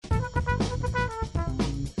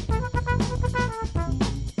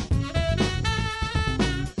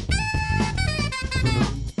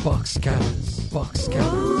cutters. Box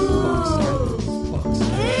cutters. Box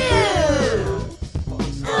cutters.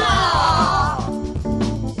 Box cutters.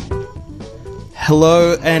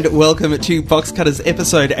 Hello and welcome to Box Cutters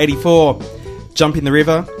episode 84. Jump in the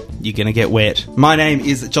river, you're going to get wet. My name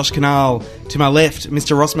is Josh Canal. To my left,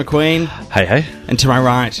 Mr. Ross McQueen. Hey, hey. And to my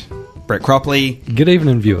right, Brett Cropley. Good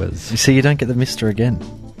evening, viewers. You see, you don't get the Mr. again.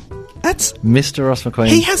 That's... Mr. Ross McQueen.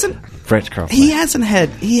 He hasn't... Brett Cropley. He hasn't had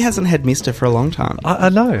Mr. for a long time. I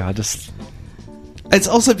know, I just... It's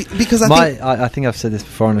also because I think I've said this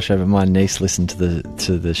before on the show, but my niece listened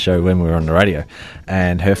to the show when we were on the radio,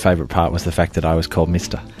 and her favourite part was the fact that I was called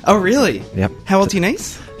Mr. Oh, really? Yep. How old's your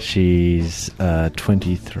niece? She's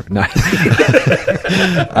 23. No.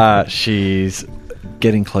 She's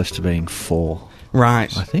getting close to being 4.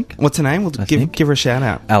 Right. I think. What's her name? We'll give her a shout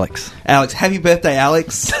out. Alex. Alex. Happy birthday,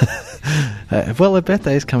 Alex. Well, her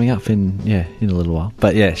birthday is coming up in a little while.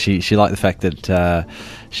 But yeah, she liked the fact that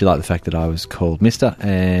I was called Mr.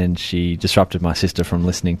 and she disrupted my sister from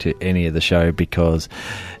listening to any of the show because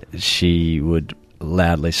she would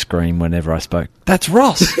loudly scream whenever I spoke, "That's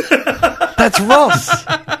Ross! That's Ross!"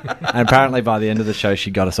 And apparently by the end of the show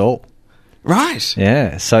she got us all. Right.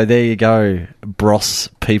 Yeah, so there you go, Bros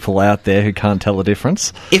people out there who can't tell the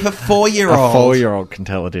difference. If a 4-year-old can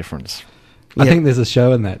tell the difference. I think there's a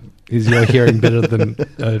show in that. Is your hearing better than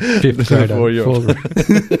a fifth grader? 4-year-old.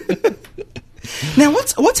 Now,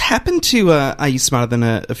 what's happened to Are You Smarter Than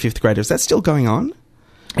a Fifth Grader? Is that still going on?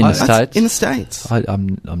 In the States? In the States.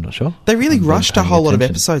 I'm not sure. They really rushed a whole lot of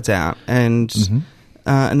attention. episodes out, and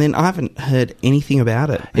then I haven't heard anything about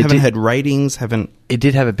it. Haven't heard ratings, It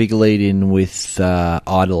did have a big lead in with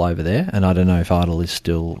Idol over there, and I don't know if Idol is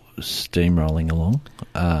still steamrolling along.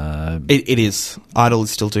 It is. Idol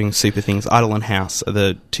is still doing super things. Idol and House are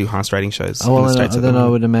the two highest rating shows in well, the States. then I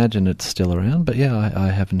would imagine it's still around, but yeah, I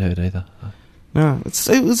haven't heard either. No,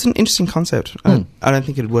 it was an interesting concept. I don't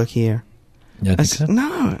think it'd work here. You don't think so?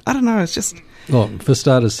 No, I don't know. It's just... Well, for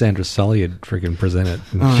starters, Sandra Sully had friggin' presented.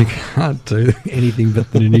 She can't do anything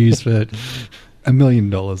but the news for $1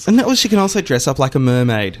 million. And she can also dress up like a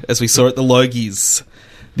mermaid, as we saw at the Logies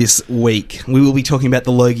this week. We will be talking about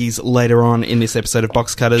the Logies later on in this episode of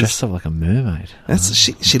Box Cutters. Dressed up like a mermaid.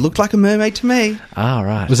 She looked like a mermaid to me. Ah,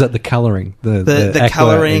 right. Was that the colouring? The aqua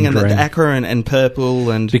colouring and the green? aqua and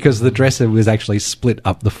purple and... Because the dresser was actually split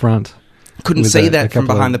up the front. Couldn't with see a that from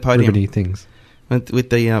couple behind the of podium. ribbony things. With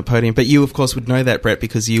the podium. But you, of course, would know that, Brett,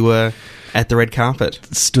 because you were at the red carpet.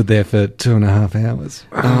 Stood there for 2.5 hours.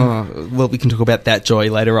 Oh, well, we can talk about that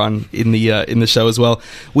joy later on in the show as well.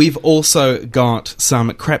 We've also got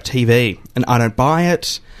some crap TV, and I don't buy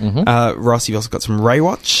it. Ross, you've also got some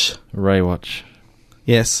Raywatch. Raywatch.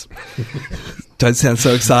 Yes. Don't sound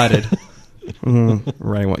so excited.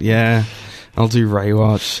 Raywatch, yeah. I'll do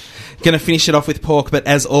Raywatch. Going to finish it off with pork, but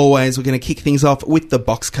as always, we're going to kick things off with the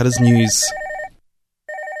Box Cutters news.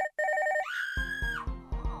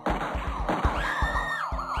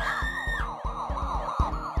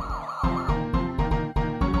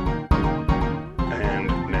 And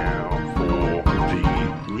now for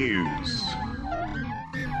the news.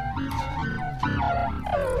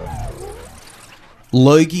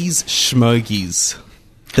 Logies Schmogies.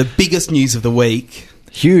 The biggest news of the week.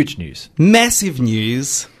 Huge news. Massive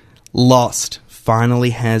news. Lost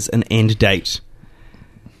finally has an end date.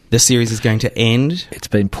 The series is going to end. It's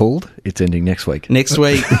been pulled. It's ending next week. Next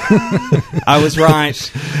week. I was right.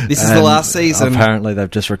 This is the last season. Apparently they've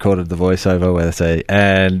just recorded the voiceover where they say,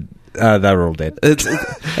 and they were all dead.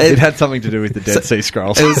 It had something to do with the Dead Sea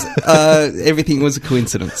Scrolls. It was, everything was a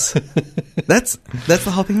coincidence. That's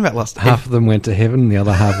the whole thing about Lost. Half of them went to heaven, the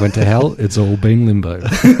other half went to hell. It's all been limbo. No,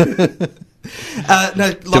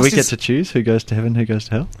 Lost do we get to choose who goes to heaven, who goes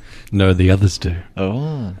to hell? No, the others do.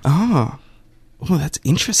 Oh. Oh, that's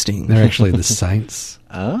interesting. They're actually the saints.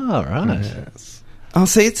 Oh, right. Yes. Oh,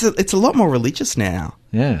 see, it's a lot more religious now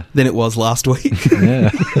Yeah. than it was last week. Yeah.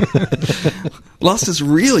 Lost has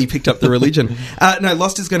really picked up the religion. No,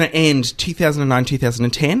 Lost is going to end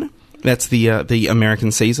 2009-2010. That's the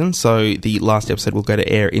American season, so the last episode will go to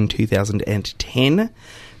air in 2010.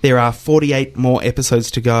 There are 48 more episodes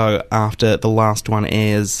to go after the last one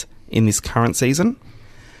airs in this current season.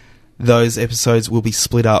 Those episodes will be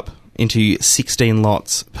split up into 16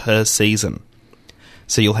 lots per season.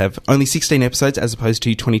 So you'll have only 16 episodes as opposed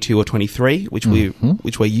to 22 or 23, which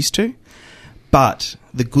we're used to. But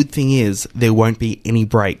the good thing is there won't be any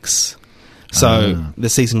breaks. So the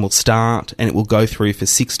season will start and it will go through for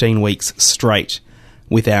 16 weeks straight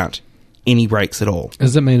without any breaks at all.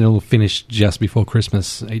 Does that mean it'll finish just before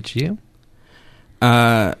Christmas each year?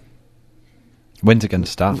 When's it going to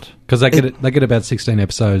start? Because they get about 16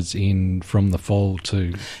 episodes in from the fall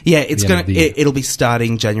to it's the end going of the year. it'll be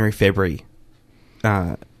starting January, February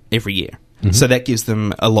every year. Mm-hmm. So that gives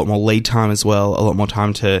them a lot more lead time as well, a lot more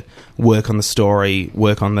time to work on the story,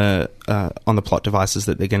 work on the plot devices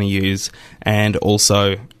that they're going to use, and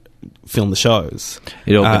also film the shows.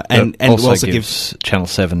 It also gives Channel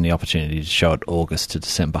 7 the opportunity to show it August to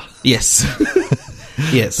December. Yes.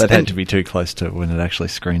 Yes. That had to be too close to when it actually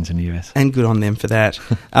screens in the US. And good on them for that.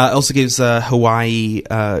 Also gives Hawaii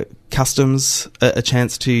Customs a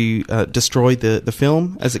chance to destroy the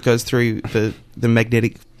film as it goes through the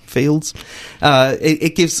magnetic fields.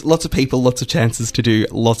 It gives lots of people lots of chances to do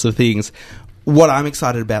lots of things. What I'm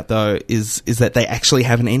excited about, though, is that they actually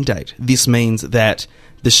have an end date. This means that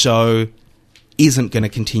the show isn't going to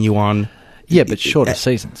continue on. Yeah, but shorter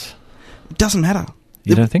seasons. It doesn't matter.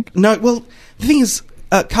 You don't think? No, well, the thing is,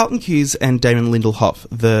 Carlton Cuse and Damon Lindelof,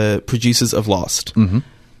 the producers of Lost,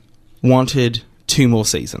 wanted 2 more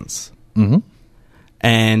seasons. Mm-hmm.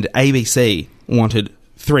 And ABC wanted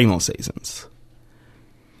 3 more seasons.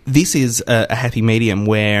 This is a happy medium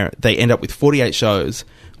where they end up with 48 shows,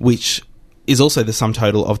 which is also the sum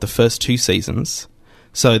total of the first 2 seasons.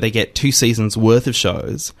 So they get 2 seasons worth of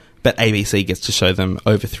shows, but ABC gets to show them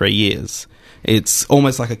over 3 years. It's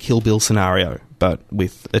almost like a Kill Bill scenario, but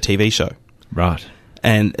with a TV show. Right.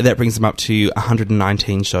 And that brings them up to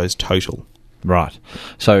 119 shows total. Right.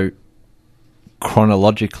 So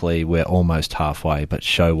chronologically, we're almost halfway, but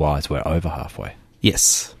show-wise, we're over halfway.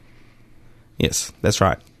 Yes. Yes, that's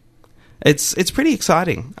right. It's pretty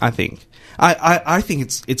exciting, I think. I think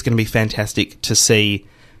it's going to be fantastic to see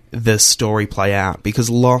the story play out, because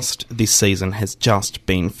Lost this season has just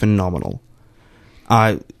been phenomenal.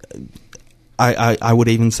 I would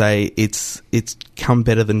even say it's come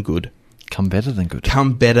better than good. Come better than good.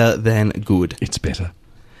 Come better than good. It's better.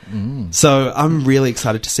 So I'm really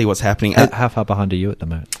excited to see what's happening. How far behind are you at the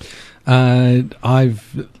moment?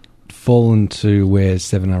 I've fallen to where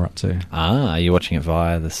 7 are up to. Are you watching it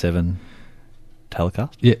via the 7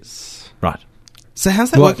 telecast? Yes. Right. So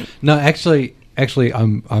how's that working? No, actually,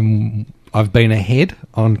 I've been ahead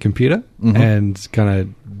on computer and kind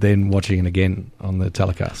of then watching it again on the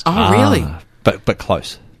telecast. Oh, really? But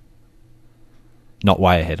close. Not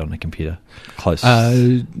way ahead on the computer. Close.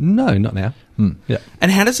 No, not now. Yeah.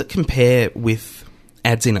 And how does it compare with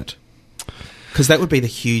ads in it? Because that would be the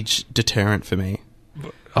huge deterrent for me.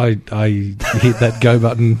 I hit that go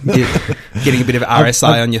button. Getting a bit of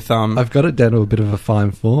RSI on your thumb. I've got it down to a bit of a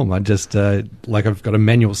fine form. I just, I've got a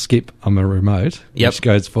manual skip on my remote, which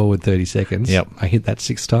goes forward 30 seconds. Yep. I hit that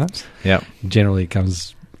 6 times. Yep. Generally, it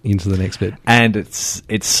comes into the next bit. And it's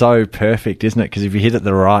so perfect, isn't it? Because if you hit it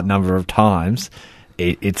the right number of times,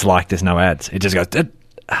 it's like there's no ads. It just goes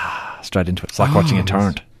straight into it. It's like watching a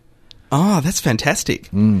torrent. Oh, that's fantastic.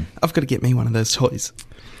 I've got to get me one of those toys.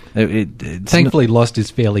 Thankfully, Lost is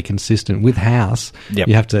fairly consistent. With House,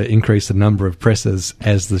 you have to increase the number of presses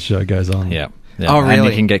as the show goes on. Yeah. Oh, really? And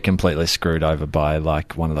you can get completely screwed over by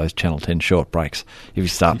like one of those Channel 10 short breaks if you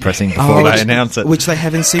start pressing before they announce it. Which they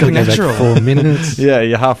have in Gotta go back Supernatural. 4 minutes. Yeah,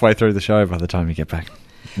 you're halfway through the show by the time you get back.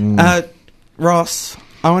 Ross,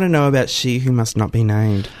 I want to know about She Who Must Not Be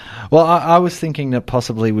Named. Well, I was thinking that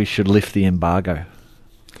possibly we should lift the embargo.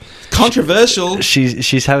 Controversial.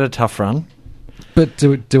 She's had a tough run. But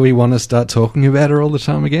do we want to start talking about her all the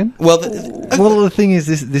time again? Well, Well, the thing is,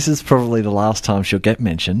 this is probably the last time she'll get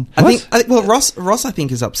mentioned. Ross, I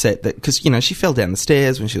think, is upset that because she fell down the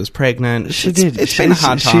stairs when she was pregnant. She did. It's been a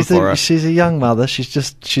hard time for her. She's a young mother. She's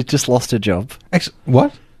just lost her job. Actually,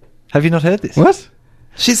 what? Have you not heard this? What?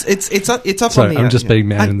 It's up Sorry, on the. I'm just being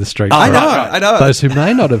man in the street. I know. Those who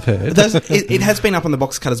may not have heard. It has been up on the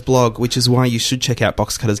Box Cutters blog, which is why you should check out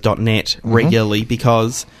boxcutters.net regularly,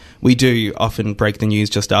 because we do often break the news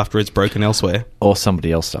just after it's broken elsewhere. Or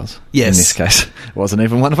somebody else does. Yes. In this case. It wasn't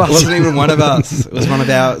even one of us. It wasn't even one of us. It was one of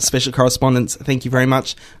our special correspondents. Thank you very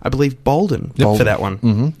much. I believe Bolden. For that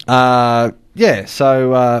one.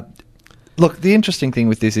 Look, the interesting thing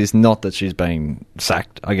with this is not that she's been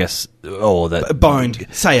sacked, I guess, or that... Boned.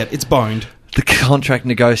 Say it. It's boned. The contract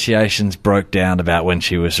negotiations broke down about when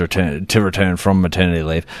she was to return from maternity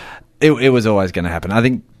leave. It was always going to happen. I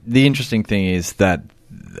think the interesting thing is that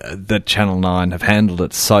Channel 9 have handled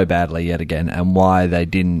it so badly yet again, and why they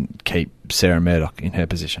didn't keep Sarah Murdoch in her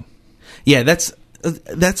position. Yeah, that's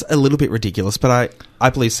a little bit ridiculous, but I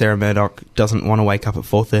believe Sarah Murdoch doesn't want to wake up at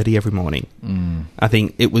 4:30 every morning. I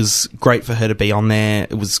think it was great for her to be on there.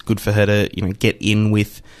 It was good for her to get in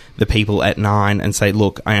with the people at 9 and say,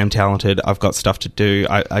 look, I am talented, I've got stuff to do,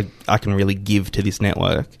 I can really give to this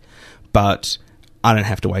network. But I don't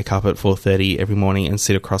have to wake up at 4:30 every morning and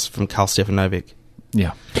sit across from Carl Stefanovic.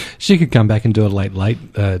 Yeah. She could come back and do a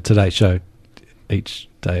late Today Show each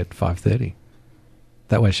day at 5:30.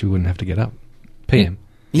 That way she wouldn't have to get up. PM.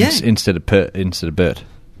 Yeah. Instead of Bert.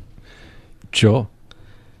 Sure.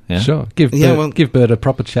 Yeah. Sure. Give Bert a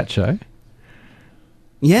proper chat show.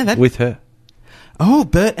 Yeah, that... With her. Oh,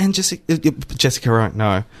 Bert and Jessica Wright,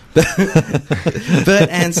 no. Bert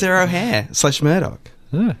and Sarah O'Hare / Murdoch.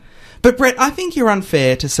 Yeah. But, Brett, I think you're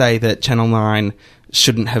unfair to say that Channel 9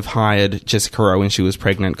 shouldn't have hired Jessica Rowe when she was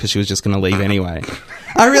pregnant because she was just going to leave anyway.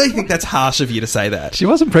 I really think that's harsh of you to say that. She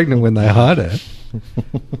wasn't pregnant when they hired her.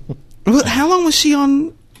 Well, how long was she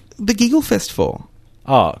on the Giggle Fest for?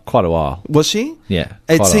 Oh, quite a while. Was she? Yeah.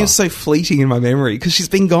 It seems so fleeting in my memory because she's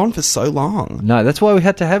been gone for so long. No, that's why we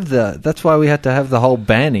had to have the whole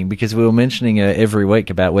banning, because we were mentioning her every week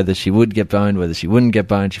about whether she would get boned, whether she wouldn't get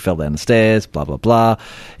boned. She fell down the stairs, blah blah blah.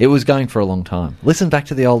 It was going for a long time. Listen back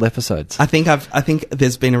to the old episodes. I think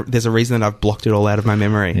there's a reason that I've blocked it all out of my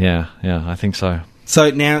memory. Yeah, I think so. So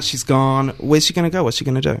now she's gone. Where's she going to go? What's she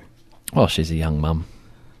going to do? Well, she's a young mum.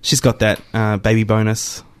 She's got that baby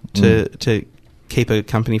bonus to keep her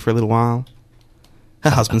company for a little while. Her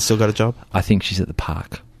husband's still got a job. I think she's at the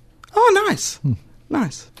park. Oh, nice.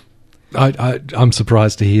 Nice. I'm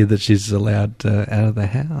surprised to hear that she's allowed out of the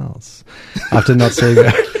house after not seeing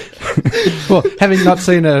her. Well, having not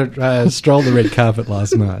seen her stroll the red carpet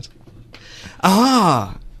last night.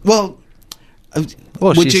 Ah, well...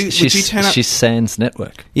 Well, would you turn up? She's Sans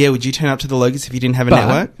Network. Yeah, would you turn up to the Logos if you didn't have a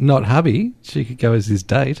network? Not hubby. She could go as his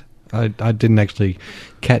date. I didn't actually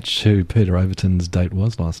catch who Peter Overton's date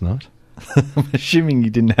was last night. I'm assuming you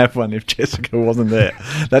didn't have one if Jessica wasn't there.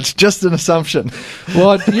 That's just an assumption.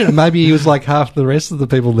 Well, maybe he was like half the rest of the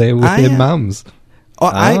people there with their mums. Oh,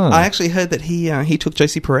 I actually heard that he took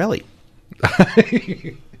Josie Pirelli.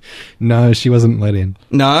 No, she wasn't let in.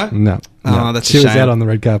 No? No. Oh, that's a She was shame. out on the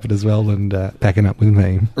red carpet as well and packing up with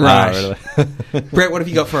me. Right. Oh, really? Brett, what have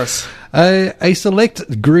you got for us? A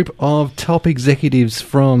select group of top executives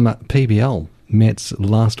from PBL met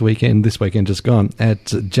this weekend just gone, at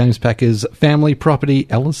James Packer's family property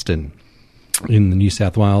Elliston in the New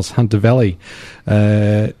South Wales Hunter Valley.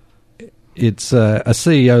 It's a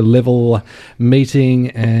CEO level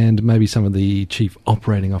meeting and maybe some of the chief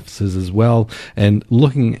operating officers as well, and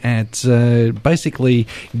looking at basically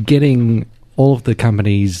getting all of the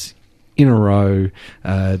companies in a row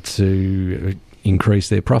to increase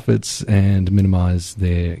their profits and minimise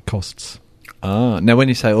their costs. Now, when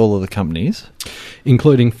you say all of the companies...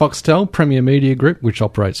 Including Foxtel, Premier Media Group, which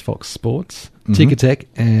operates Fox Sports, Ticketek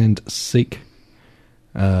and Seek,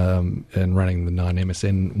 and running the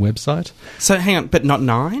 9MSN website. So, hang on, but not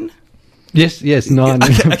 9? Yes, 9,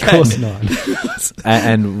 Okay. of course 9.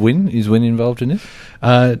 and Win? Is Win involved in this?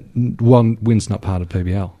 Win's not part of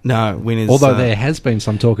PBL. No, Win is... Although there has been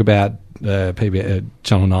some talk about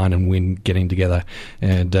Channel 9 and Win getting together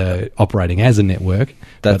and operating as a network,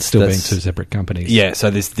 but still being two separate companies. Yeah,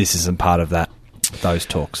 so this isn't part of those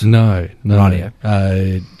talks. No. Rightio.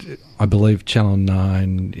 I believe Channel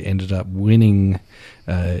 9 ended up winning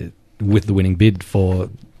with the winning bid for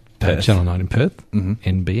Channel 9 in Perth,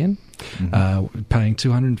 NBN, paying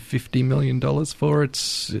 $250 million for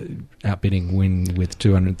its outbidding Win with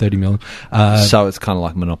 $230 million. So it's kind of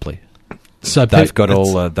like Monopoly. So they've got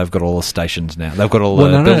all the stations now. They've got all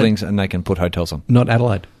the buildings, and they can put hotels on. Not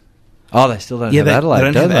Adelaide. Oh, they still don't have Adelaide.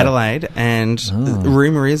 They don't have Adelaide, and the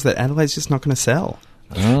rumour is that Adelaide's just not going to sell.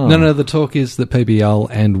 Oh. No, the talk is that PBL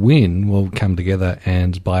and Win will come together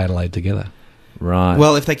and buy Adelaide together. Right.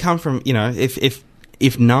 Well, if they come from, if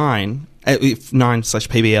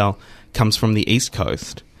 9/PBL comes from the East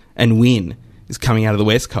Coast and Win is coming out of the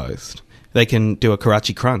West Coast, they can do a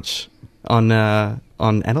Karachi Crunch on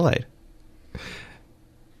Adelaide.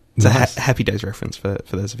 It's Nice. a Happy Days reference for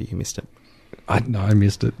those of you who missed it. I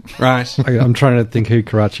missed it. Right. I'm trying to think who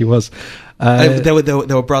Karachi was. They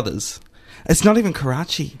were brothers. It's not even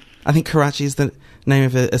Karachi. I think Karachi is the name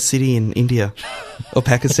of a city in India or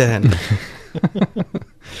Pakistan.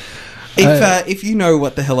 If you know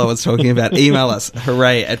what the hell I was talking about, email us,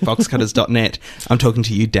 hooray@foxcutters.net. I'm talking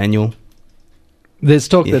to you, Daniel. There's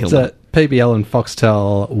talk Yeah, that PBL and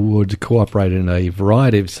Foxtel would cooperate in a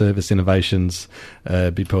variety of service innovations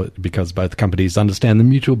because both companies understand the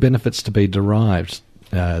mutual benefits to be derived.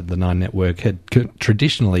 The Nine Network had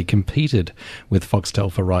traditionally competed with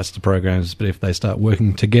Foxtel for rights to programs, but if they start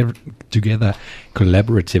working together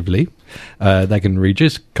collaboratively, they can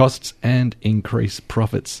reduce costs and increase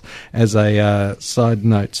profits. As a side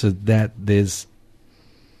note to that, there's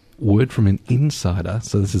word from an insider,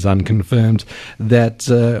 so this is unconfirmed,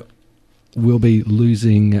 that will be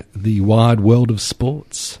losing the wide world of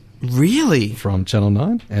sports Really? from Channel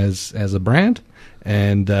 9 as a brand,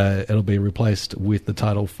 and it'll be replaced with the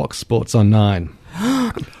title Fox Sports on 9.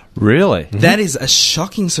 Really? That is a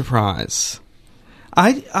shocking surprise.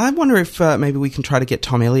 I wonder if maybe we can try to get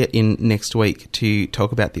Tom Elliott in next week to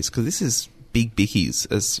talk about this, because this is big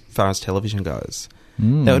bickies as far as television goes.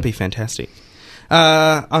 That would be fantastic.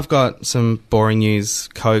 I've got some boring news.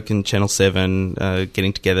 Coke and Channel 7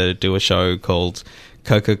 getting together to do a show called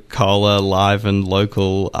Coca-Cola Live and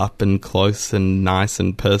Local, Up and Close and Nice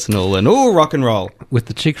and Personal and rock and roll. With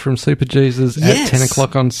the chick from Super Jesus Yes. at 10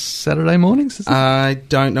 o'clock on Saturday mornings, is it? I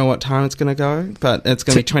don't know what time it's going to go, but it's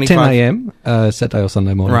going to be 25... 10 a.m. Saturday or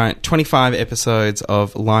Sunday morning. Right, 25 episodes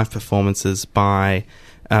of live performances by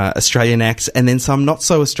Australian acts, and then some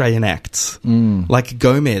not-so-Australian acts, like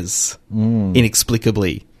Gomez,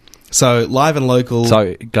 inexplicably. So, live and local...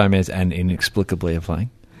 So Gomez and Inexplicably are playing?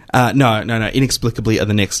 No. Inexplicably are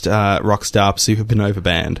the next Rockstar Supernova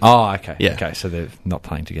band. Oh, okay. Yeah. Okay, so they're not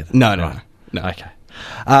playing together. No. Okay.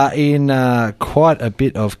 In quite a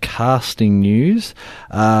bit of casting news,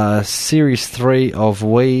 Series 3 of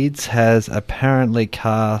Weeds has apparently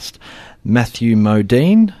cast Matthew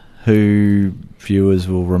Modine, who viewers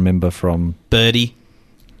will remember from Birdie.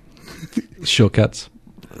 Shortcuts.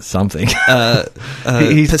 something.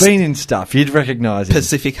 He's been in stuff. You'd recognise him.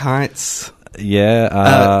 Pacific Heights.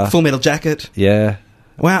 Yeah. Full Metal Jacket. Yeah.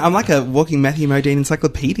 Wow, I'm like a walking Matthew Modine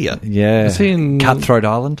encyclopedia. Yeah. Was he in Cutthroat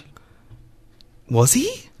Island? Was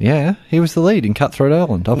he? Yeah, he was the lead in Cutthroat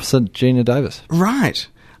Island, opposite Gina Davis. Right.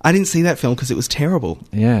 I didn't see that film because it was terrible.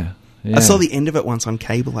 Yeah. I saw the end of it once on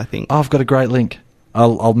cable, I think. Oh, I've got a great link.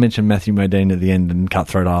 I'll mention Matthew Modine at the end and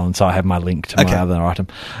Cutthroat Island, so I have my link to my other item.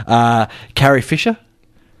 Carrie Fisher,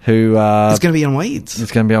 who... it's going to be on Weeds.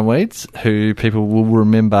 It's going to be on Weeds, who people will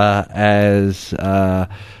remember as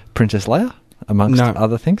Princess Leia, amongst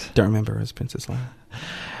other things. Don't remember her as Princess Leia.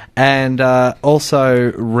 And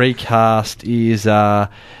also recast is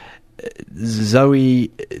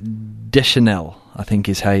Zoe Deschanel, I think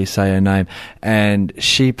is how you say her name. And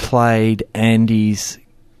she played Andy's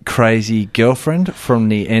crazy girlfriend from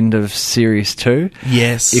the end of Series 2.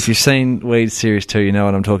 Yes. If you've seen Weeds Series 2, you know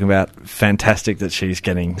what I'm talking about. Fantastic that she's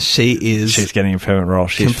getting... She's getting a permanent role.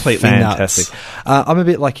 She's completely fantastic. nuts. I'm a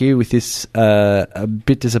bit like you with this, a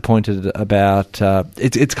bit disappointed about...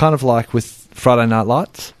 It's kind of like with Friday Night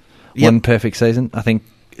Lights. Yep. One perfect season. I think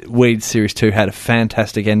Weeds Series 2 had a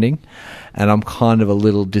fantastic ending, and I'm kind of a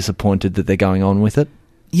little disappointed that they're going on with it.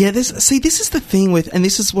 Yeah, this is the thing with, and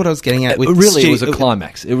this is what I was getting at with... It was a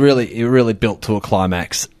climax. It really built to a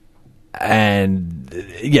climax, and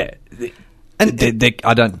yeah,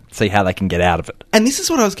 I don't see how they can get out of it. And this is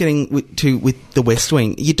what I was getting with The West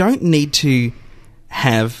Wing. You don't need to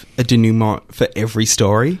have a denouement for every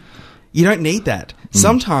story. You don't need that.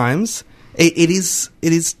 Sometimes... It is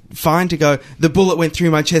fine to go, the bullet went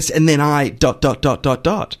through my chest and then I ...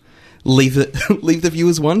 Leave the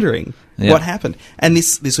viewers wondering what happened. And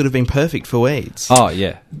this would have been perfect for Weeds. Oh,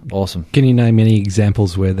 yeah. Awesome. Can you name any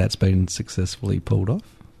examples where that's been successfully pulled off?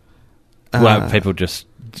 Well, people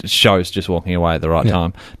shows walking away at the right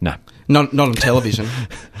time. No. Not on television.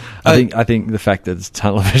 I think the fact that it's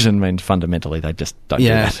television means fundamentally they just don't do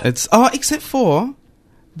that. Except for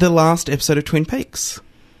the last episode of Twin Peaks.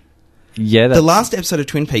 Yeah, the last episode of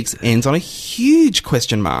Twin Peaks ends on a huge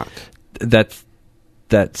question mark.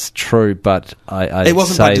 That's true, but it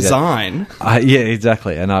wasn't by design. Yeah,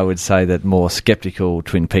 exactly. And I would say that more sceptical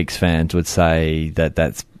Twin Peaks fans would say that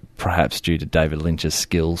that's perhaps due to David Lynch's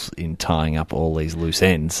skills in tying up all these loose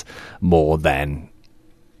ends more than...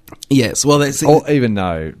 Yes, well... Or even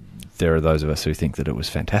though there are those of us who think that it was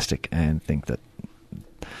fantastic and think that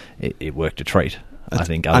it worked a treat. I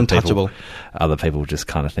think other people just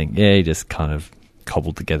kind of think, he just kind of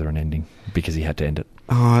cobbled together an ending because he had to end it.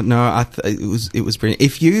 Oh, no, it was brilliant.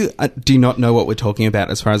 If you do not know what we're talking about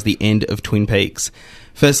as far as the end of Twin Peaks,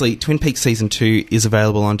 firstly, Twin Peaks Season 2 is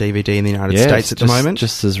available on DVD in the United States at the moment.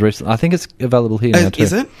 Just as recently. I think it's available here now too.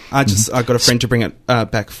 Is it? I got a friend to bring it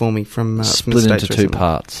back for me from the States split into two recently.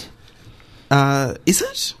 parts. Is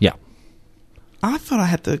it? Yeah. I thought I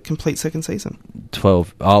had the complete second season.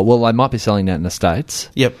 12. Oh, well, they might be selling that in the States.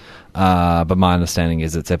 Yep. But my understanding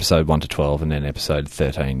is it's episode 1 to 12 and then episode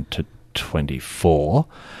 13 to 24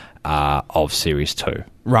 of Series 2.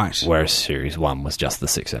 Right. Whereas Series 1 was just the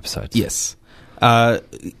 6 episodes. Yes.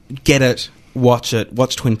 Get it. watch it.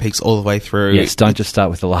 Watch Twin Peaks all the way through. Yes, don't just start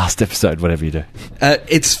with the last episode, whatever you do.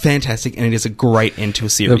 It's fantastic, and it is a great end to a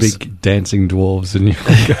There'll series. be dancing dwarves, and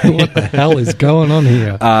you're going, what the hell is going on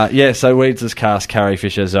here? So Weeds' cast Carrie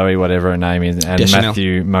Fisher, Zoe, whatever her name is, and Deschanel.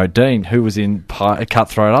 Matthew Modine, who was in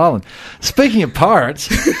Cutthroat Island. Speaking of pirates,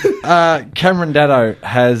 Cameron Daddo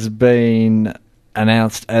has been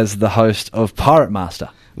announced as the host of Pirate Master.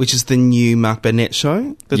 Which is the new Mark Burnett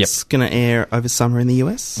show that's going to air over summer in the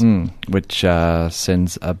US. Which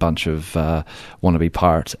sends a bunch of wannabe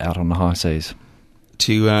pirates out on the high seas.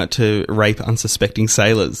 To rape unsuspecting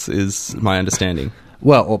sailors, is my understanding.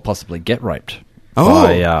 Well, or possibly get raped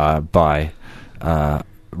by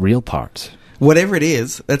real pirates. Whatever it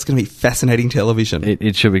is, that's going to be fascinating television.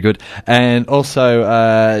 It should be good. And also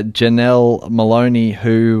Janelle Maloney,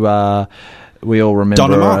 who we all remember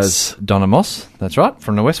Donna Moss. as Donna Moss, that's right,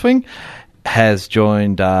 from The West Wing, has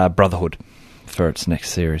joined Brotherhood for its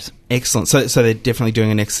next series. Excellent. So they're definitely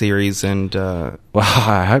doing a next series, and Well,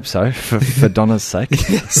 I hope so, for Donna's sake.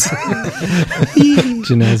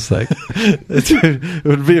 Janelle's sake. It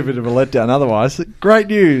would be a bit of a letdown otherwise. Great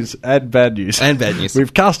news and bad news. And bad news.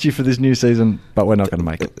 We've cast you for this new season, but we're not going to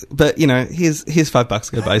make it. but here's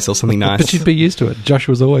 $5 go base or something nice. But she'd be used to it. Josh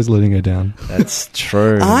was always letting her down. That's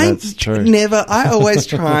true. I That's true. I always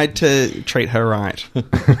tried to treat her right.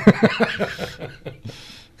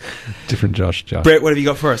 Different Josh. Brett, what have you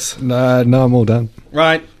got for us? No, I'm all done.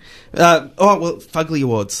 Right. Fugly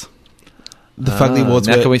Awards. The Fugly Awards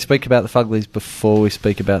Now, were... can we speak about the Fuglies before we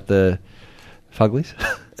speak about the Fuglies?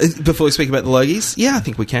 Before we speak about the Logies? Yeah, I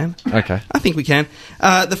think we can. Okay. I think we can.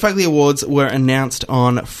 The Fugly Awards were announced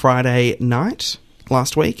on Friday night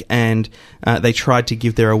last week, and they tried to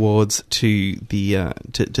give their awards to the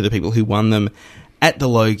to the people who won them at the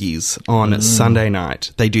Logies on Sunday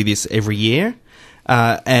night. They do this every year,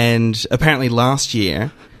 and apparently last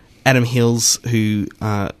year, Adam Hills, who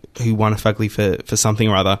won a Fugly for something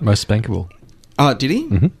or other. Most spankable. Oh, did he?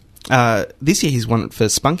 Mm-hmm. This year he's won it for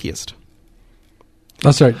Spunkiest. Oh,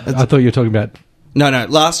 sorry. I thought you were talking about... No.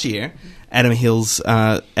 Last year, Adam Hills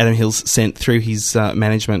sent through his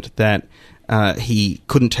management that he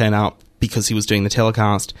couldn't turn up because he was doing the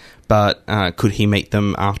telecast, but could he meet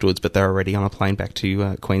them afterwards? But they're already on a plane back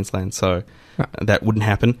to Queensland, so that wouldn't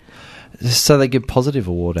happen. So they give positive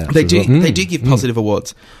award out. They do. They do give positive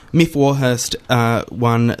awards. Miff Warhurst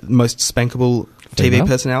won most spankable Female. TV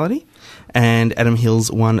personality, and Adam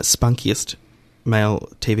Hills won spunkiest male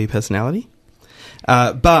TV personality.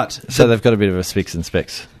 So they've got a bit of a Spicks and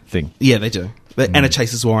Specs thing. Yeah, they do. Anna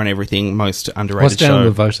Chases War and Everything, most underrated What's down show.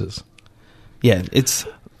 the voters? Yeah,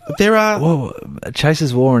 there are Whoa,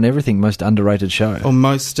 Chases War and Everything, most underrated show. or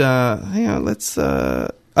most. Hang on, let's.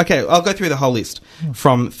 Okay, I'll go through the whole list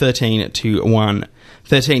from 13 to 1.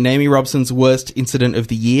 13. Naomi Robson's worst incident of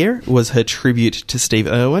the year was her tribute to Steve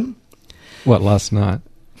Irwin. What, last night?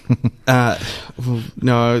 No,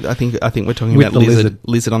 I think we're talking With about the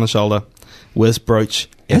lizard on the shoulder. Worst brooch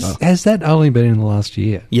ever. Has that only been in the last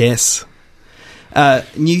year? Yes.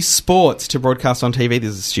 New sports to broadcast on TV.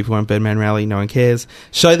 This is a stupid one. Birdman Rally. No one cares.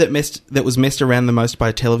 Show that was messed around the most by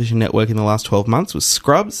a television network in the last 12 months was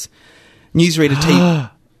Scrubs. Newsreader TV.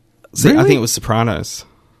 See, I Really? think it was Sopranos.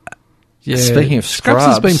 Yeah. Speaking of has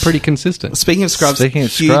Scrubs- been pretty consistent. Speaking of Scrubs,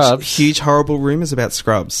 huge horrible rumours about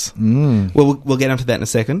Scrubs. We'll get onto that in a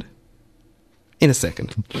second.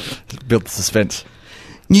 Built the suspense.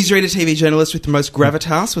 Newsreader TV journalist with the most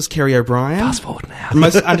gravitas was Kerry O'Brien. Fast forward now.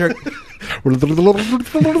 Most under-acknowledged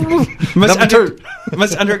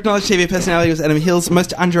TV personality was Adam Hills.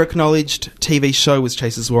 Most under-acknowledged TV show was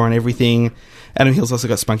Chases War and Everything. Adam Hills also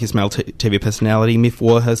got spunkiest male TV personality. Miff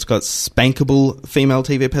Warhurst got spankable female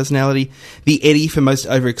TV personality. The Eddie for most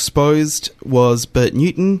overexposed was Bert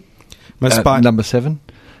Newton. Most Number 7,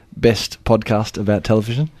 best podcast about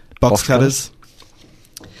television. Box Cutters.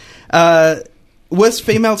 Worst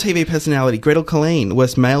female TV personality, Gretel Colleen.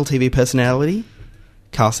 Worst male TV personality,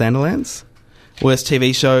 Carl Sanderlands. Worst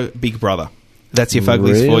TV show, Big Brother. That's your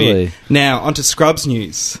Fuglies for you. Really? Now, onto Scrubs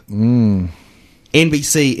news.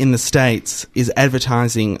 NBC in the States is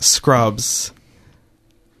advertising Scrubs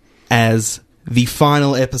as the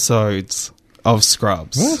final episodes of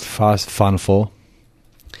Scrubs. Final 4.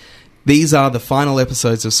 These are the final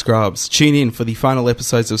episodes of Scrubs. Tune in for the final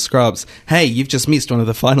episodes of Scrubs. Hey, you've just missed one of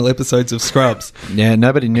the final episodes of Scrubs. Yeah,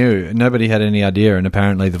 nobody knew. Nobody had any idea, and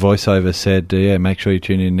apparently the voiceover said, make sure you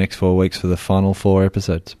tune in next 4 weeks for the final 4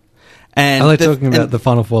 episodes. And Are they talking about the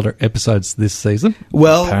final 4 episodes this season?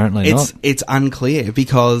 Well, Apparently not. It's unclear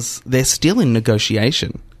because they're still in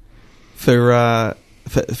negotiation for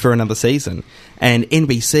another season, and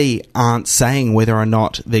NBC aren't saying whether or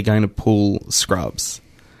not they're going to pull Scrubs.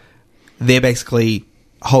 they're basically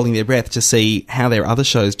holding their breath to see how their other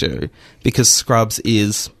shows do, because Scrubs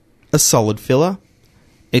is a solid filler.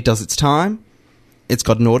 It does its time. It's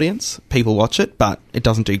got an audience. People watch it, but it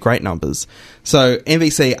doesn't do great numbers. So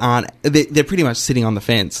NBC they're pretty much sitting on the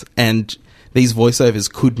fence, and these voiceovers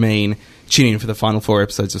could mean tuning in for the final 4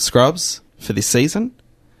 episodes of Scrubs for this season,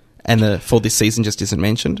 and the for this season just isn't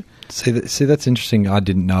mentioned. See, that's interesting. I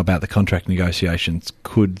didn't know about the contract negotiations.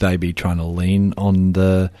 Could they be trying to lean on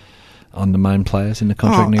the main players in the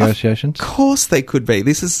contract negotiations? Of course they could be.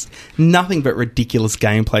 This is nothing but ridiculous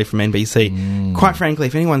gameplay from NBC. Quite frankly,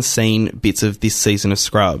 if anyone's seen bits of this season of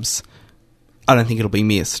Scrubs, I don't think it'll be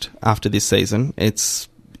missed after this season. It's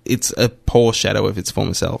a poor shadow of its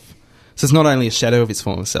former self. So it's not only a shadow of its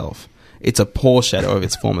former self, it's a poor shadow of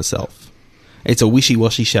its former self. It's a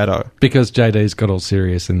wishy-washy shadow. Because JD's got all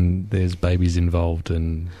serious and there's babies involved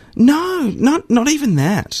and... No, not even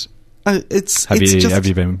that. Have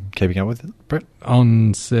you been keeping up with it, Brett?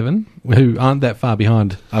 On 7, who aren't that far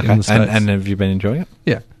behind in the States. And have you been enjoying it?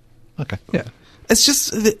 Yeah. Okay. Yeah. It's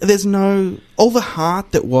just, there's no... All the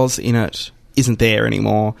heart that was in it isn't there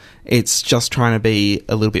anymore. It's just trying to be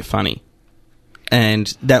a little bit funny. And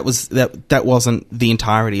that wasn't the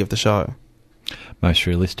entirety of the show. Most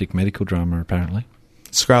realistic medical drama, apparently.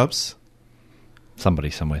 Scrubs?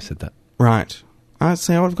 Somebody somewhere said that. Right. I would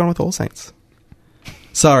have gone with All Saints.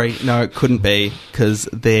 Sorry, no, it couldn't be, because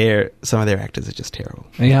some of their actors are just terrible.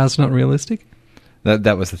 Yeah, it's not realistic?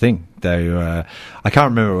 That was the thing. They I can't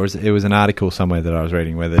remember. It was an article somewhere that I was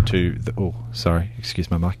reading where where the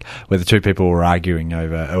two people were arguing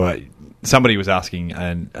over... somebody was asking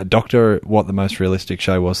a doctor what the most realistic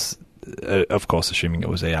show was, of course assuming it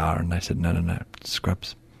was ER, and they said, no,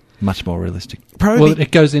 Scrubs. Much more realistic. Well,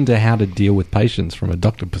 it goes into how to deal with patients from a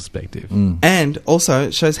doctor perspective. Mm. And also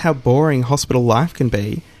it shows how boring hospital life can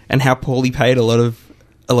be and how poorly paid a lot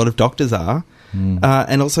of doctors are.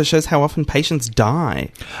 And also shows how often patients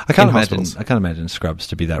die. I can't imagine Scrubs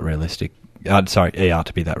to be that realistic. ER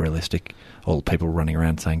to be that realistic. All people running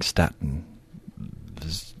around saying stat and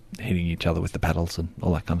hitting each other with the paddles and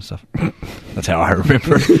all that kind of stuff. That's how I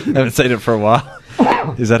remember it. I haven't seen it for a while.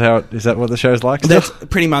 Is that what the show's like? That's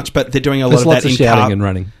pretty much, but they're doing a lot There's of lots that of in shouting and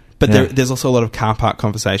running. But there's also a lot of car park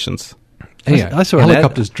conversations. Yeah, I saw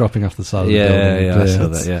helicopters dropping off the side of the building. Yeah, I saw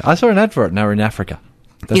that. Yeah, I saw an ad for it. And they were in Africa.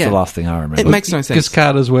 That's the last thing I remember. It makes no sense. Because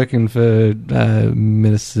Carter's working for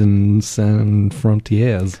Médecins Sans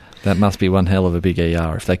Frontières. That must be one hell of a big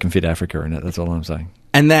ER if they can fit Africa in it. That's all I'm saying.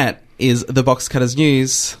 And that is the Box Cutters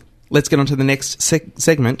News. Let's get on to the next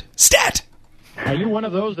segment. Stat! Are you one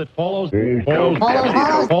of those that follows the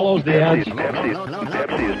ads?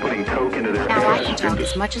 Pepsi is putting Coke into their Now I can talk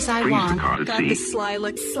as much as I want. Got the sly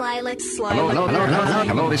look.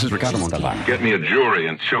 Hello, this is Ricardo Montalban. Get me a jury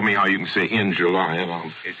and show me how you can say in July, and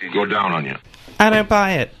I'll go down on you. I don't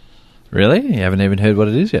buy it. Really? You haven't even heard what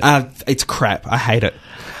it is yet? It's crap. I hate it.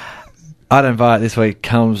 I Don't Buy It this week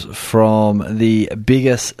comes from the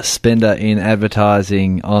biggest spender in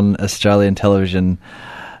advertising on Australian television,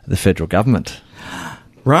 the federal government.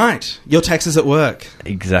 Right. Your taxes at work.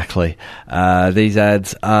 Exactly. These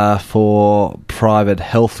ads are for private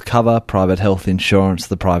health cover, private health insurance,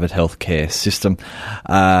 the private health care system.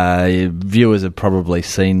 Viewers have probably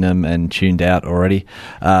seen them and tuned out already.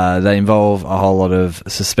 They involve a whole lot of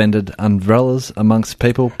suspended umbrellas amongst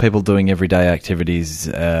people doing everyday activities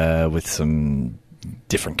with some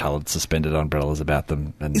different coloured suspended umbrellas about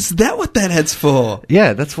them. And is that what that ad's for?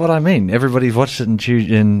 Yeah, that's what I mean. Everybody's watched it and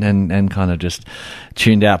tuned in and kind of just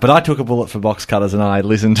tuned out. But I took a bullet for Box Cutters and I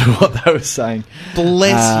listened to what they were saying.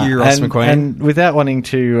 Bless you, Ross McQueen. And without wanting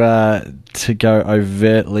to go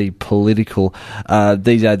overtly political,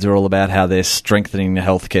 these ads are all about how they're strengthening the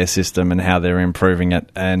healthcare system and how they're improving it.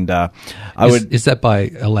 And is that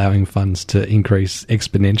by allowing funds to increase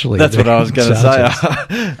exponentially? That's what I was going to say.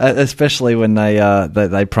 Especially when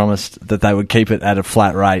they promised that they would keep it at a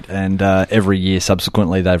flat rate, and every year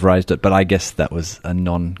subsequently they've raised it. But I guess that was a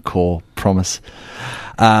non-core promise.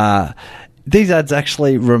 These ads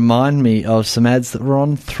actually remind me of some ads that were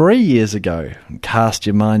on 3 years ago. Cast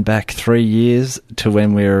your mind back 3 years to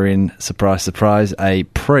when we were in, surprise, surprise, a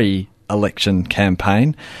pre-election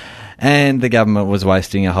campaign. And the government was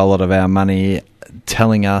wasting a whole lot of our money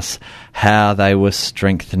telling us how they were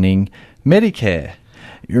strengthening Medicare.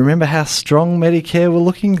 You remember how strong Medicare were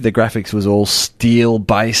looking? The graphics was all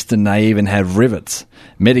steel-based and they even had rivets.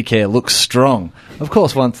 Medicare looks strong. Of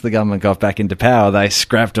course, once the government got back into power, they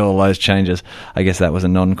scrapped all those changes. I guess that was a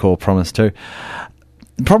non-core promise too.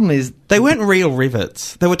 The problem is They weren't real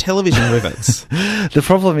rivets. They were television rivets. the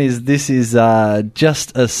problem is this is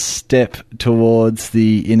just a step towards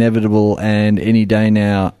the inevitable and any day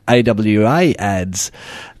now AWA ads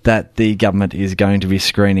that the government is going to be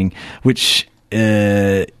screening, which,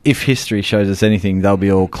 if history shows us anything, they'll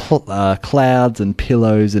be all clouds and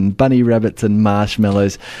pillows and bunny rabbits and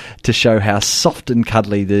marshmallows to show how soft and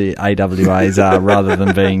cuddly the AWAs are rather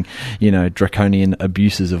than being, draconian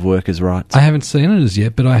abuses of workers' rights. I haven't seen it as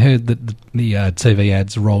yet, but I heard that the TV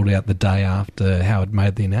ads rolled out the day after Howard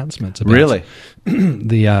made the announcements about Really?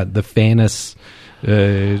 the fairness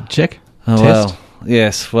check Oh, test. well,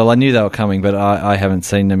 yes. Well, I knew they were coming, but I haven't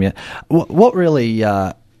seen them yet. What really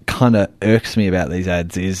kind of irks me about these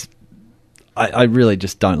ads is I really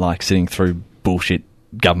just don't like sitting through bullshit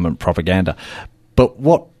government propaganda. But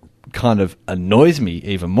what kind of annoys me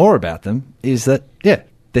even more about them is that,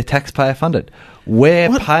 they're taxpayer funded.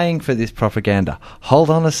 We're paying for this propaganda. Hold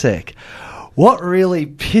on a sec. What really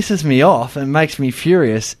pisses me off and makes me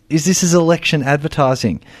furious is this is election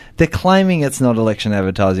advertising. They're claiming it's not election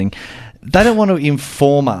advertising. They don't want to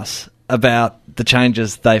inform us about the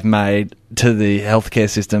changes they've made to the healthcare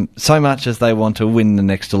system so much as they want to win the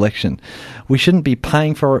next election. We shouldn't be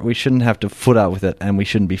paying for it, we shouldn't have to foot up with it, and we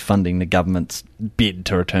shouldn't be funding the government's bid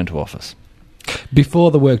to return to office.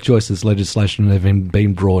 Before the work choices legislation had even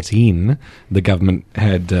been brought in, the government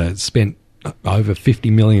had spent over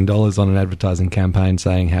 $50 million on an advertising campaign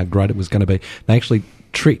saying how great it was going to be. They actually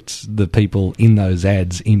tricked the people in those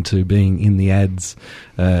ads into being in the ads.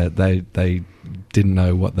 They didn't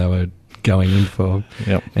know what they were going in for,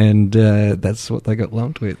 and that's what they got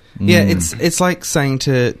lumped with. Yeah, it's like saying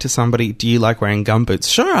to somebody, do you like wearing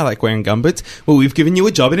gumboots? Sure, I like wearing gumboots. Well, we've given you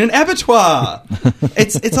a job in an abattoir.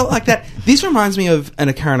 It's all like that. This reminds me of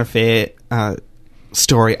a current affair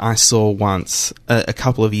story I saw once a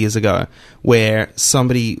couple of years ago, where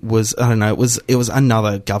somebody was, I don't know, it was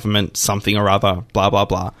another government something or other, blah blah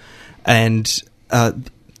blah, and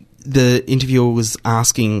the interviewer was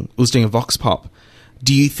doing a vox pop.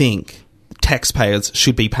 Do you think taxpayers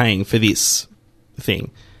should be paying for this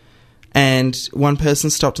thing? And one person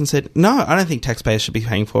stopped and said, no, I don't think taxpayers should be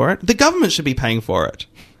paying for it. The government should be paying for it.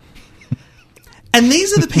 And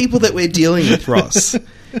these are the people that we're dealing with, Ross.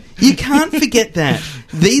 You can't forget that.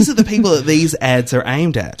 These are the people that these ads are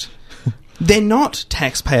aimed at. They're not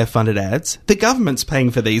taxpayer-funded ads. The government's paying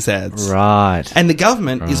for these ads. Right. And the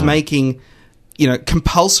government is making,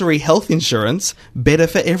 compulsory health insurance better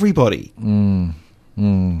for everybody. Well,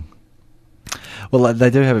 they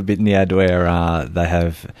do have a bit in the ad where they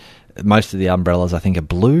have most of the umbrellas, I think, are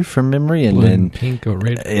blue from memory, and Blue then and pink or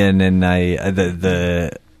red. and then they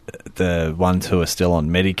the ones who are still on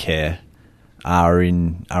Medicare are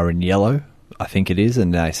in yellow, I think it is,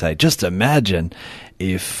 and they say, just imagine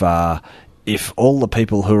if all the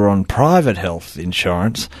people who are on private health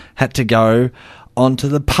insurance had to go onto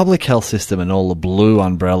the public health system, and all the blue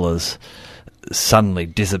umbrellas suddenly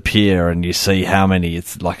disappear, and you see how many,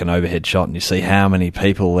 it's like an overhead shot, and you see how many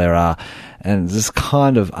people there are, and there's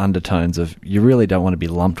kind of undertones of, you really don't want to be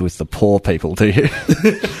lumped with the poor people, do you?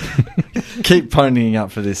 Keep ponying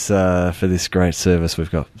up for this great service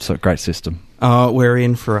we've got, so great system. Oh, we're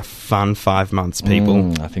in for a fun 5 months,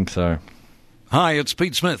 people. I think so. Hi, it's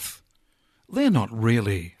Pete Smith. They're not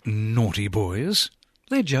really naughty boys.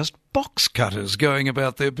 They're just box cutters going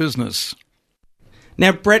about their business.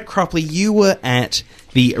 Now, Brett Cropley, you were at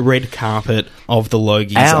the red carpet of the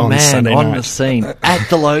Logies Our on man Sunday on night. the scene at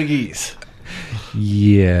the Logies.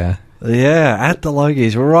 Yeah. Yeah, at the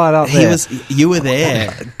Logies. We're right up there. You were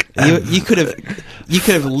there. You could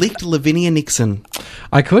have licked Lavinia Nixon.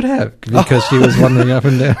 I could have, because she was wandering up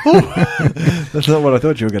and down. That's not what I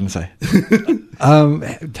thought you were going to say.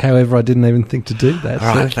 However, I didn't even think to do that.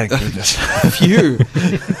 All right, so- thank goodness. Phew.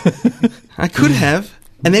 I could have.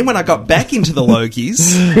 And then when I got back into the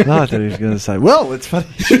Logies... No, I thought he was going to say, well, it's funny.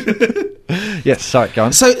 Yes, sorry, go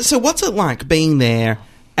on. So what's it like being there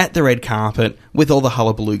at the red carpet with all the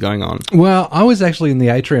hullabaloo going on? Well, I was actually in the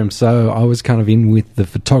atrium, so I was kind of in with the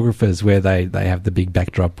photographers where they have the big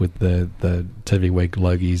backdrop with the TV Week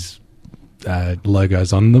Logies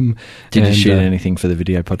logos on them. Did you shoot anything for the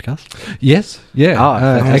video podcast? Yes, yeah. Oh,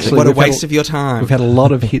 fantastic. actually, What a we've had waste of your time. We've had a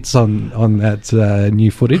lot of hits on that new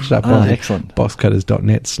footage up on excellent.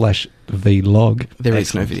 boxcutters.net/vlog. There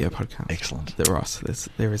is no video podcast. Excellent. There, Ross.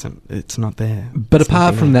 There isn't. It's not there. But It's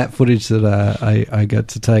apart not from there. that footage that I got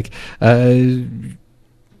to take, yeah,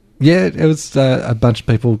 it was a bunch of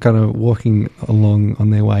people kind of walking along on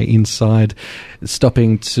their way inside,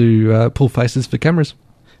 stopping to pull faces for cameras.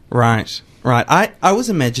 Right. I was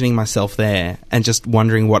imagining myself there and just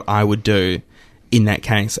wondering what I would do in that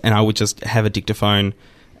case, and I would just have a dictaphone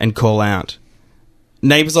and call out,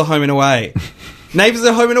 "Neighbours are home and away. Neighbours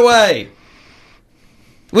are home and away.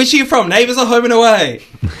 Which are you from? Neighbours are home and away."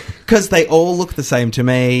 Because they all look the same to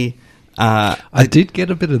me. I did get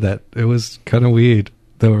a bit of that. It was kind of weird.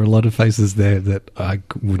 There were a lot of faces there that I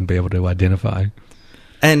wouldn't be able to identify.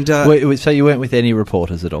 And so you weren't with any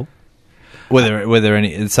reporters at all? Were there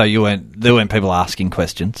any? So there weren't people asking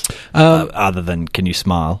questions other than "Can you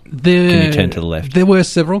smile? Can you turn to the left?" There were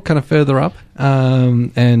several kind of further up,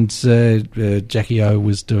 and Jackie O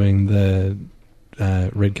was doing the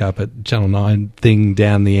red carpet Channel 9 thing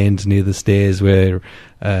down the end near the stairs where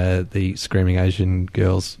the screaming Asian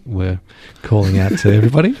girls were calling out to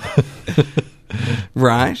everybody.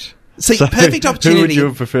 Right. See, perfect opportunity. Who would you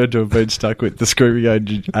have preferred to have been stuck with, the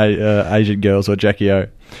screaming Asian girls or Jackie O?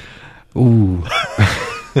 Ooh.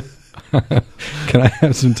 Can I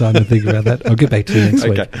have some time to think about that? I'll get back to you next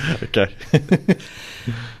week. Okay.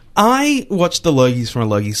 I watched the Logies from a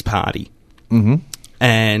Logies party. Mm-hmm.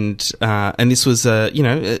 And this was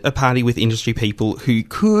a party with industry people who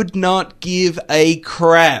could not give a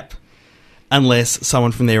crap unless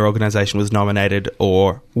someone from their organisation was nominated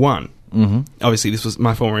or won. Mm-hmm. Obviously, this was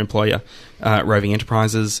my former employer, Roving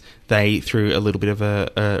Enterprises. They threw a little bit of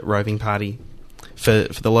a roving party for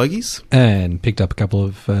the Logies. And picked up a couple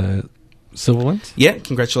of silver ones? Yeah,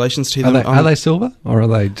 congratulations to them. Are they silver or are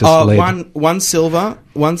they just lead? One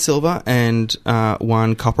silver and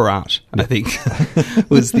one copper art, I think,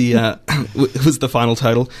 was the final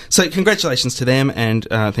total. So congratulations to them, and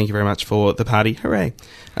thank you very much for the party. Hooray.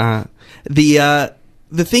 The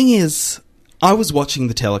thing is, I was watching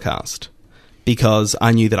the telecast because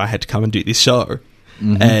I knew that I had to come and do this show,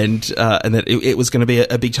 mm-hmm. and that it was going to be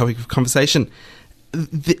a big topic of conversation.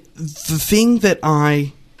 The thing that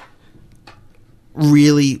I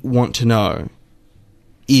really want to know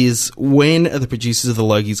is, when are the producers of the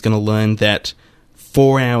Logies going to learn that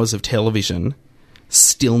 4 hours of television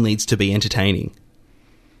still needs to be entertaining?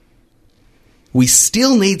 We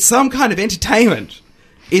still need some kind of entertainment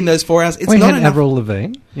in those 4 hours. You had Avril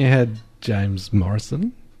Lavigne, you had James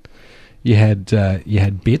Morrison, you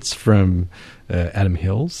had bits from Adam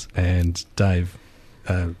Hills and Dave.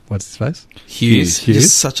 What's his face? Hughes. You're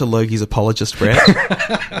such a Logies apologist, Brett.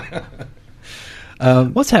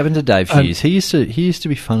 What's happened to Dave Hughes? He used to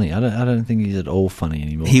be funny. I don't think he's at all funny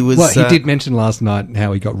anymore. He was. Well, he did mention last night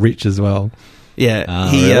how he got rich as well.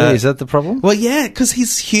 Yeah, really? Is that the problem? Well, yeah, because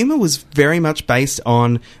his humour was very much based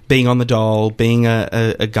on being on the dole, being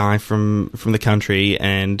a guy from the country,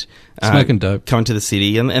 and smoking dope, coming to the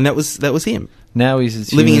city, and that was him. Now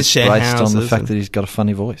he's living in share based houses on the fact that he's got a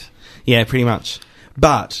funny voice. Yeah, pretty much.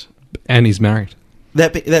 And he's married.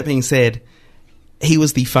 That being said, he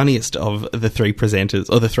was the funniest of the three presenters,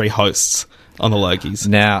 or the three hosts on the Logies.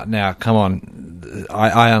 Now, come on.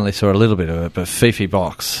 I only saw a little bit of it, but Fifi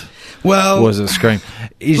Box was a scream.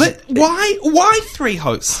 Why three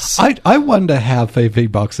hosts? I wonder how Fifi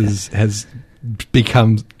Box has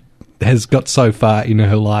got so far in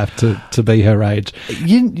her life to be her age,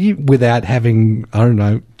 without having, I don't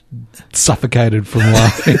know, suffocated from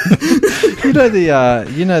laughing. You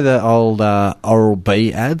know the old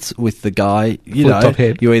Oral-B ads with the guy. Flip-top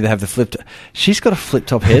head. You either have the flipped. She's got a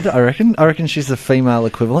flip-top head. I reckon she's the female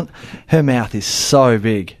equivalent. Her mouth is so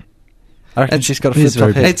big. I reckon she's got a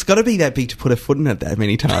flip-top head. It's got to be that big to put her foot in it that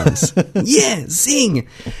many times. Yeah, zing.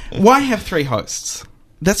 Why have three hosts?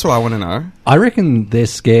 That's what I want to know. I reckon they're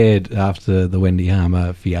scared after the Wendy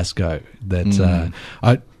Harmer fiasco that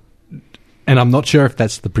and I'm not sure if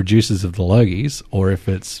that's the producers of the Logies or if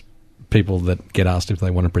it's people that get asked if they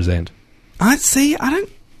want to present. I don't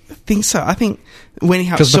think so. I think Wendy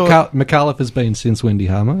Harmer... Because McAuliffe has been since Wendy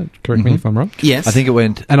Harmer, correct me if I'm wrong. Yes. I think it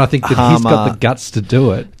went... And I think that he's got the guts to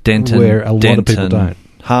do it, Denton, where a lot of people don't.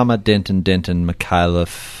 Harmer, Denton,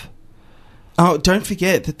 McAuliffe... Oh, don't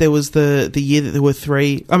forget that there was the year that there were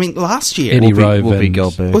three... I mean, last year... Eddie Rove and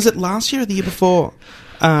Goldberg. Was it last year or the year before?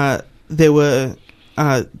 There were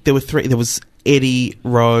three... There was Eddie,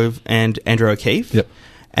 Rove, and Andrew O'Keefe. Yep.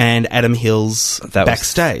 And Adam Hills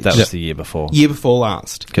backstage. That was the year before. Year before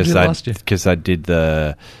last. Because they did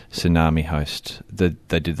the tsunami host. They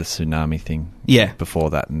did the tsunami thing. Yeah. Before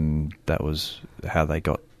that, and that was how they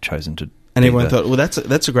got chosen to. And everyone thought, well, that's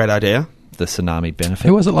a great idea. The tsunami benefit.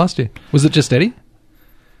 Who was it last year? Was it just Eddie?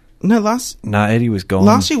 No, Eddie was gone.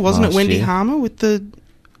 Last year, wasn't it Wendy Harmer with the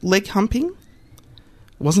leg humping?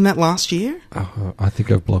 Wasn't that last year? Oh, I think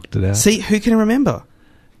I've blocked it out. See, who can remember?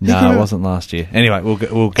 No, it wasn't last year. Anyway, we'll get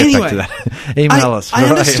back to that. Email us. I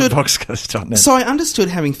understood. Boxcutters.net. So I understood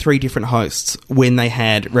having three different hosts when they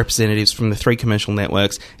had representatives from the three commercial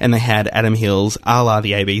networks, and they had Adam Hills, a la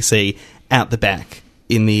the ABC, out the back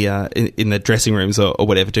in the in the dressing rooms or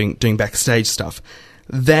whatever, doing backstage stuff.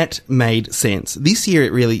 That made sense. This year,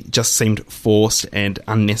 it really just seemed forced and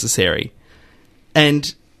unnecessary.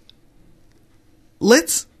 And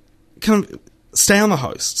let's kind of stay on the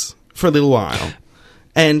hosts for a little while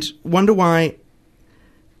and wonder why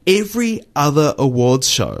every other awards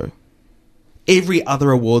show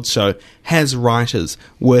has writers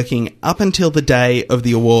working up until the day of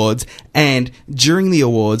the awards and during the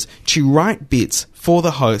awards to write bits for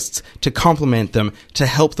the hosts to compliment them, to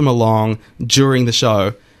help them along during the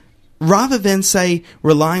show, rather than, say,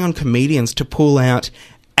 relying on comedians to pull out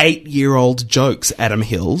 8-year-old jokes, Adam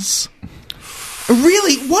Hills.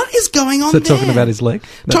 Really, what is going on there? So talking about his leg?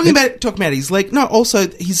 Talking about his leg. No, also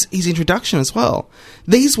his introduction as well.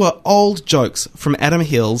 These were old jokes from Adam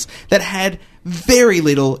Hills that had very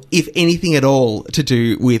little, if anything at all, to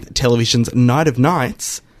do with television's Night of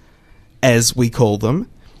Nights, as we call them.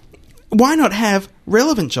 Why not have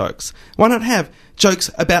relevant jokes? Why not have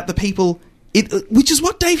jokes about the people, which is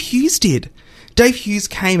what Dave Hughes did. Dave Hughes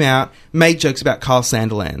came out, made jokes about Kyle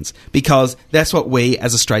Sandilands, because that's what we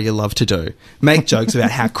as Australia love to do. Make jokes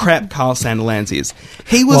about how crap Kyle Sandilands is.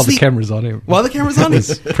 He was While the camera's on him. While the camera's on him.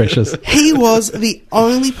 It's precious. He was the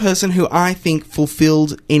only person who I think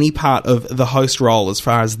fulfilled any part of the host role as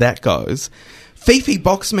far as that goes. Fifi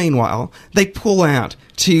Box, meanwhile, they pull out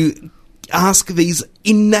to ask these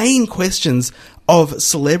inane questions of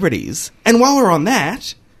celebrities. And while we're on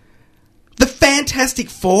that, the Fantastic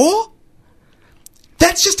Four?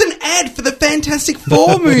 That's just an ad for the Fantastic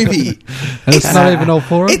Four movie. And it's not even all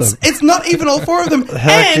four of them. It's not even all four of them.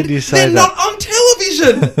 How can you say they're not on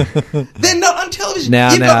television. They're not on television.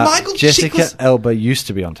 Now, You've got Michael Jessica Chiklis. Alba used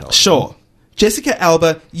to be on television. Sure. Jessica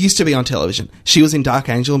Alba used to be on television. She was in Dark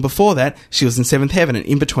Angel, and before that, she was in Seventh Heaven, and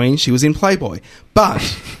in between, she was in Playboy. But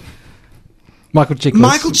Michael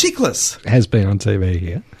Chiklis has been on TV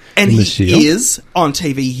here. And in he The Shield. is on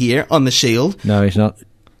TV here on The Shield. No, he's not.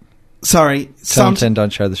 Sorry. Channel 10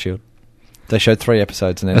 don't show The Shield. They showed 3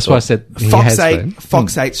 episodes and then That's why I said he Fox has 8, been.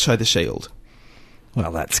 Fox 8 show The Shield.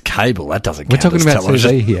 Well, that's cable. That doesn't We're count talking as about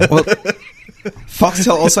television. TV here. Well,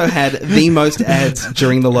 Foxtel also had the most ads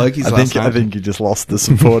during the Logies last night. I think you just lost the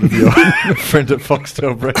support of your friend at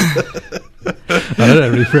Foxtel, Brett. I don't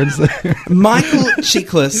have any friends there. Michael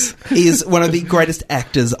Chiklis is one of the greatest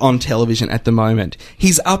actors on television at the moment.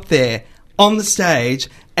 He's up there on the stage,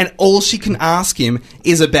 and all she can ask him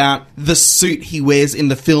is about the suit he wears in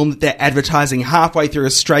the film that they're advertising halfway through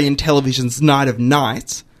Australian television's Night of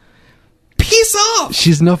Nights. Piss off!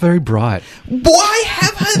 She's not very bright. Why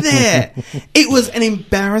have her there? It was an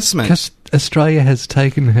embarrassment. Because Australia has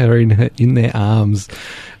taken her in their arms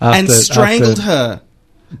And strangled her.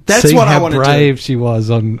 That's seeing what I how want to do. brave she was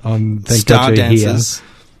on Thank Star God You're Here, Dancers.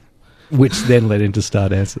 which then led into Star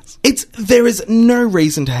Dancers. There is no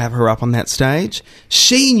reason to have her up on that stage.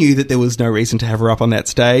 She knew that there was no reason to have her up on that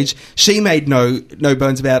stage. She made no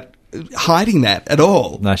bones about hiding that at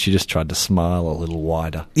all. No, she just tried to smile a little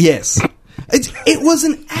wider. Yes. It was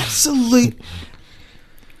an absolute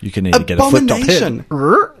You can either get a flip top head.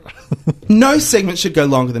 abomination. No segment should go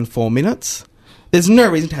longer than 4 minutes. There's no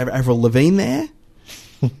reason to have Avril Lavigne there.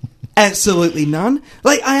 Absolutely none.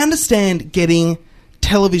 Like, I understand getting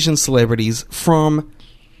television celebrities from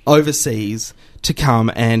overseas to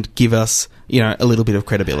come and give us, a little bit of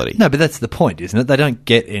credibility. No, but that's the point, isn't it? They don't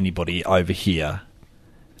get anybody over here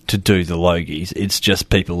to do the Logies. It's just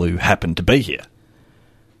people who happen to be here.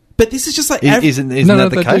 But this is just like... Isn't No, that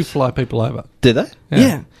the they case? do fly people over. Do they?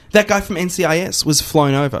 Yeah. That guy from NCIS was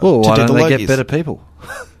flown over Well, to why do don't the they Logies. get better people?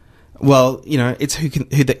 Well, it's who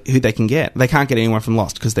they can get. They can't get anyone from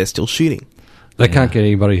Lost because they're still shooting. They can't get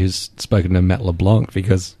anybody who's spoken to Matt LeBlanc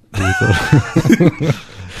because he thought...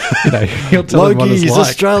 he'll tell them what it's Logies, like.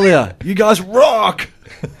 Australia, you guys rock!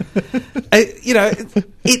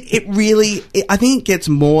 It really... I think it gets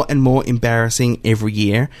more and more embarrassing every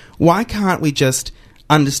year. Why can't we just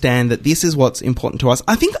understand that this is what's important to us?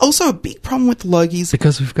 I think also a big problem with Logies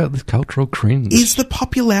Because we've got this cultural cringe. is the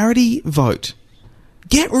popularity vote.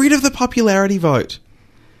 Get rid of the popularity vote.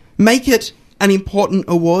 Make it an important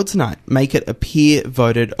awards night. Make it a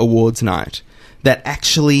peer-voted awards night that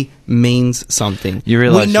actually means something. You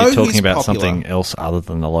realise We know you're talking who's about popular. something else other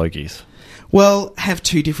than the Logies. Well, have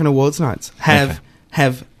 2 different awards nights. Have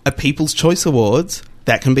a People's Choice Awards,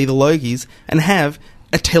 that can be the Logies, and have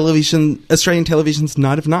a Australian television's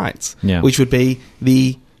Night of Nights, which would be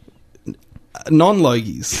the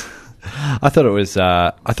non-Logies. I thought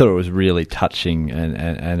it was really touching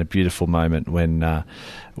and a beautiful moment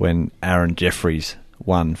when Aaron Jeffries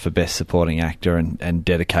won for Best Supporting Actor and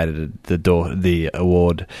dedicated the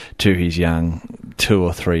award to his young 2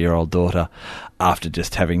 or 3 year old daughter after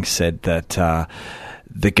just having said that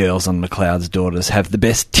the girls on McLeod's Daughters have the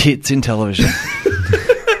best tits in television.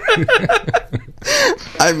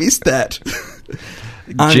 I missed that.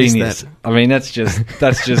 Genius. I mean, that's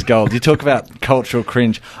just gold. You talk about cultural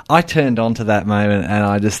cringe. I turned on to that moment and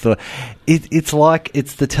I just thought it's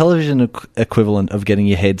the television equivalent of getting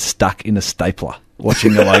your head stuck in a stapler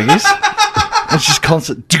watching the Logies. It's just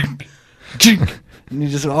constant jink, jink, and you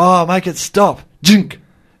just make it stop, jink.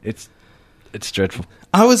 It's dreadful.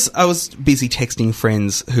 I was busy texting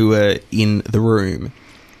friends who were in the room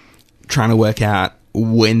trying to work out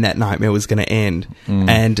when that nightmare was going to end.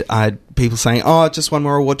 And I had people saying, just one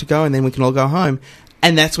more award to go and then we can all go home.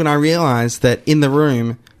 And that's when I realised that in the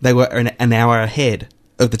room they were an hour ahead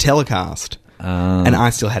of the telecast and I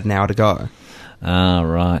still had an hour to go.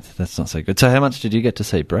 Right. That's not so good. So how much did you get to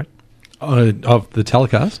see, Brett? Of the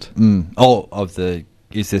telecast?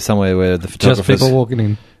 Is there somewhere where the photographers... Just people walking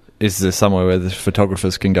in. Is there somewhere where the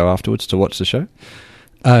photographers can go afterwards to watch the show?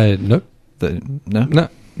 No. No?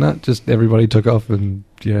 No, just everybody took off and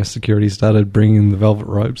security started bringing the velvet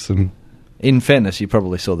ropes. And in fairness, you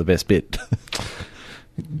probably saw the best bit.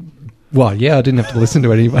 Well, yeah, I didn't have to listen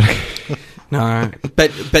to anybody. No,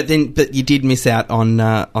 but you did miss out on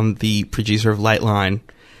the producer of Lateline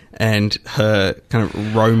and her kind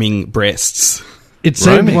of roaming breasts. It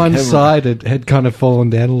seemed one side had kind of fallen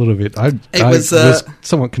down a little bit. I was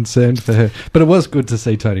somewhat concerned for her, but it was good to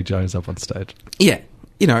see Tony Jones up on stage. Yeah,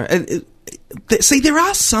 see, there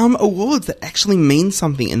are some awards that actually mean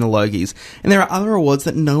something in the Logies, and there are other awards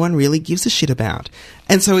that no one really gives a shit about.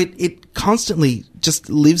 And so it constantly just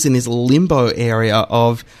lives in this limbo area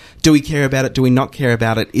of, do we care about it? Do we not care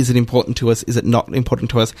about it? Is it important to us? Is it not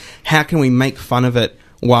important to us? How can we make fun of it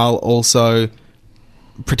while also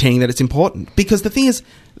pretending that it's important? Because the thing is,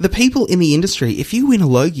 the people in the industry, if you win a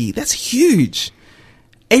Logie, that's huge.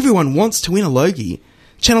 Everyone wants to win a Logie.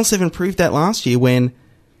 Channel 7 proved that last year when,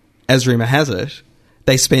 as rumour has it,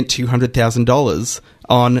 they spent $200,000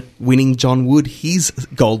 on winning John Wood his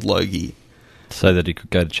gold Logie. So that he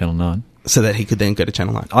could go to Channel 9. So that he could then go to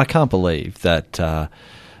Channel 9. I can't believe that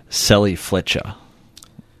Sally Fletcher,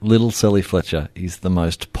 little Sally Fletcher, is the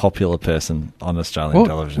most popular person on Australian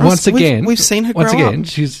television. Once again, we've seen her grow once again, up.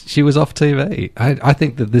 she was off TV. I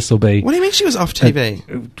think that this will be... What do you mean she was off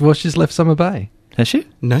TV? Well, she's left Summer Bay. Has she?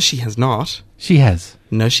 No, she has not. She has.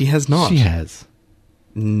 No, she has not. She has.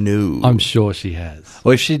 No. I'm sure she has.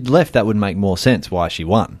 Well, if she'd left, that would make more sense why she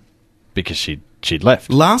won. Because she'd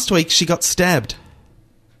left. Last week, she got stabbed.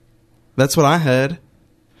 That's what I heard.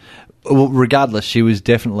 Well, regardless, she was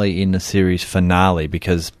definitely in the series finale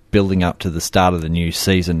because building up to the start of the new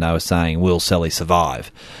season, they were saying, will Sally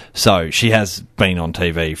survive? So she has been on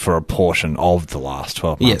TV for a portion of the last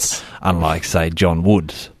 12 months. Yes. Unlike, say, John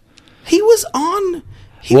Woods. He was on...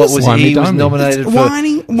 He was nominated for...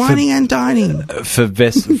 Whining and dining. For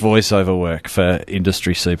best voiceover work for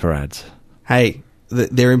industry super ads. Hey,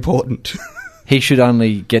 they're important. He should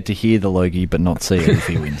only get to hear the Logie but not see it if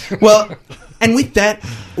he wins. Well, and with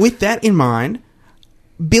that in mind,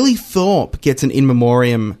 Billy Thorpe gets an in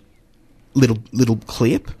memoriam little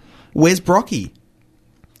clip. Where's Brocky?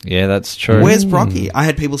 Yeah, that's true. Where's Brocky? I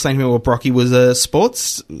had people saying to me, well, Brocky was a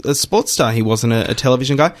sports star. He wasn't a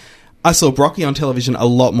television guy. I saw Brocky on television a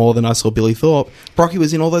lot more than I saw Billy Thorpe. Brocky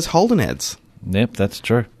was in all those Holden ads. Yep, that's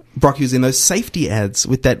true. Brocky was in those safety ads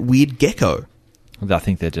with that weird gecko. I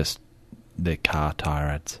think they're car tyre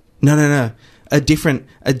ads. No. A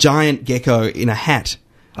giant gecko in a hat.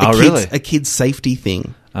 Really? A kid's safety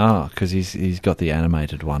thing. Oh, because he's got the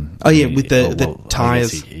animated one. Oh, yeah, with the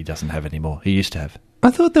tyres. He doesn't have anymore. He used to have. I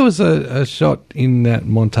thought there was a shot in that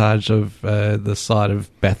montage of the side of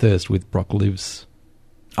Bathurst with Brock Lives.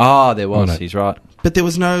 Oh, there was. Oh, no. He's right. But there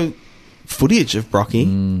was no footage of Brocky.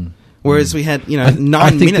 Whereas we had, 9 I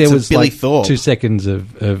think minutes there of was Billy like Thorpe. 2 seconds of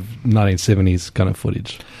 1970s kind of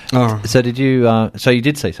footage. Oh. So did you? So you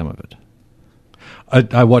did see some of it?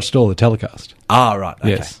 I watched all the telecast. Ah, right.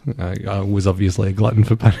 Okay. Yes, I was obviously a glutton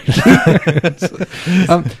for punishment.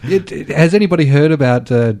 Has anybody heard about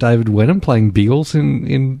David Wenham playing Beagles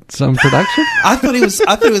in some production? I thought he was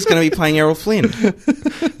going to be playing Errol Flynn.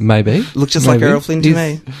 Maybe Looked just like Errol Flynn to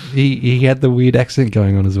me. He had the weird accent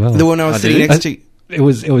going on as well. The one I was sitting next to. It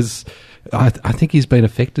was. I think he's been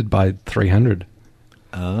affected by 300.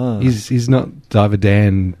 Oh. He's not Diver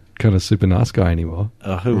Dan kind of super nice guy anymore.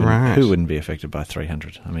 Who wouldn't be affected by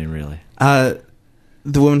 300? I mean, really.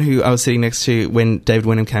 The woman who I was sitting next to when David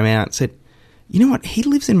Wenham came out said, you know what, he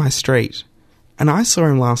lives in my street and I saw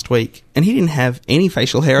him last week and he didn't have any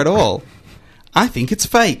facial hair at all. I think it's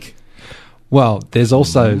fake. Well, there's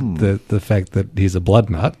also the fact that he's a blood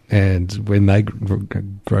nut, and when they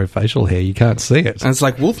grow facial hair, you can't see it. And it's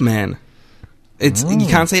like Wolfman. You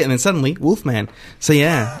can't see it, and then suddenly Wolfman. So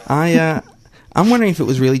yeah, I'm wondering if it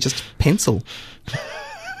was really just pencil,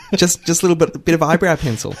 just a little bit of eyebrow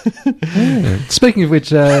pencil. Speaking of which,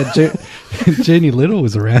 Jeannie Little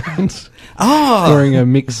was around. Wearing a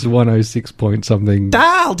Mix 106 point something.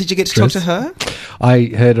 Dal, did you get to talk to her? I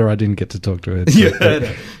heard her. I didn't get to talk to her. You heard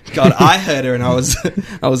her. God, I heard her, and I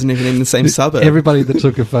wasn't even in the same suburb. Everybody that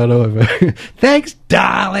took a photo of her. Thanks,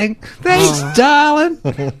 darling. Thanks, darling.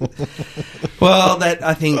 Well, that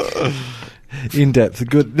I think. In-depth.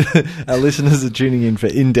 Good. Our listeners are tuning in for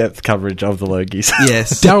in-depth coverage of the Logies.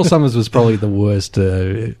 Yes. Daryl Summers was probably the worst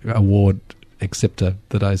award acceptor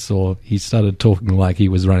that I saw. He started talking like he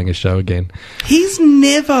was running a show again. He's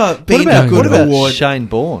never been a good what about award. Shane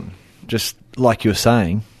Bourne? Just like you were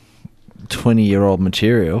saying, 20-year-old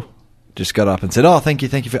material, just got up and said, thank you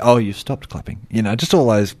for... Oh, you've stopped clapping. You know, just all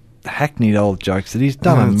those hackneyed old jokes that he's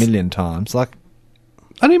done a million times. Like,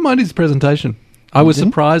 I didn't mind his presentation. I was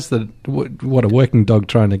surprised that what a working dog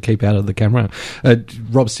trying to keep out of the camera.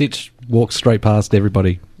 Rob Sitch walked straight past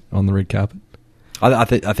everybody on the red carpet. I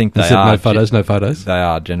think they said are... no photos. They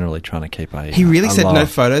are generally trying to keep a... He really said no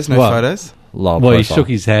photos, photos? Low well, he profile. shook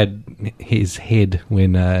his head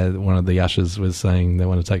when one of the ushers was saying they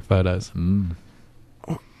want to take photos.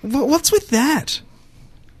 What's with that?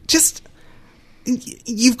 Just...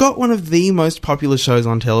 You've got one of the most popular shows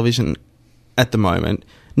on television at the moment.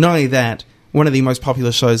 Not only that, one of the most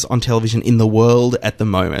popular shows on television in the world at the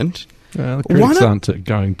moment. The critics aren't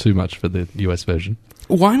going too much for the US version.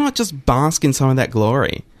 Why not just bask in some of that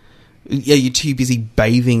glory? Yeah, you're too busy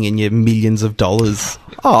bathing in your millions of dollars.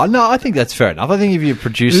 Oh, no, I think that's fair enough. I think if you're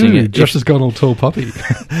producing it... Josh has gone all tall puppy.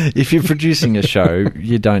 If you're producing a show,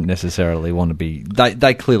 you don't necessarily want to be...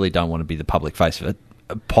 They clearly don't want to be the public face of it,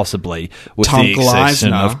 possibly with Tom the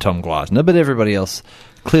exception Gleisner. of Tom Gleisner, but everybody else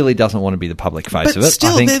clearly doesn't want to be the public face of it.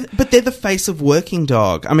 Still, they're the face of Working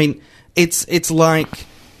Dog. I mean, it's like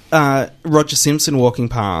Roger Simpson walking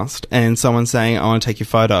past and someone saying, I want to take your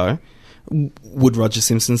photo. Would Roger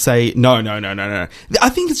Simpson say, no? I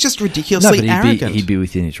think it's just ridiculously arrogant. He'd be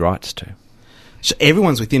within his rights to.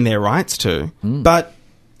 Everyone's within their rights to. But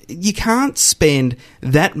you can't spend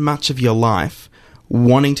that much of your life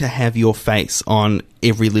wanting to have your face on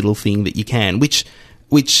every little thing that you can, which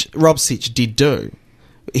Rob Sitch did do.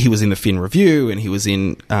 He was in the Fin Review, and he was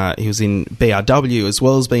in BRW as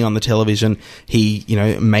well as being on the television. He,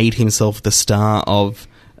 made himself the star of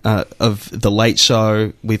the Late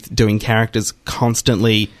Show with doing characters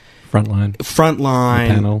constantly. Frontline. The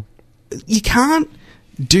panel. You can't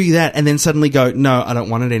do that and then suddenly go, no, I don't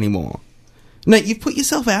want it anymore. No, you've put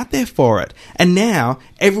yourself out there for it. And now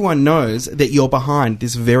everyone knows that you're behind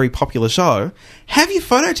this very popular show. Have your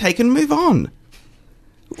photo taken and move on.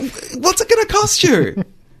 What's it going to cost you?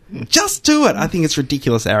 Just do it. I think it's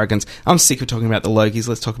ridiculous arrogance. I'm sick of talking about the Logies.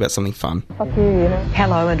 Let's talk about something fun.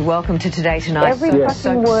 Hello and welcome to Today Tonight.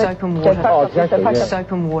 Soap and water.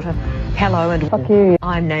 Soap and water. Hello and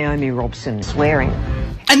I'm Naomi Robson, swearing.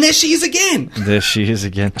 And there she is again. There she is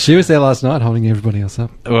again. She was there last night holding everybody else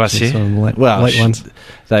up. Was she? Late ones.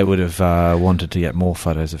 They would have wanted to get more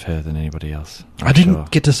photos of her than anybody else. I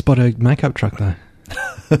didn't get to spot her makeup truck, though.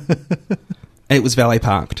 It was valet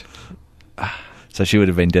parked. So she would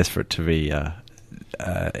have been desperate to be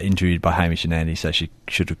interviewed by Hamish and Andy, so she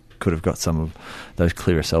could have got some of those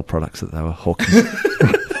Clearasil products that they were hawking.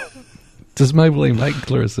 Does Maybelline make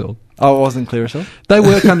Clearasil? Oh, it wasn't Clearasil? They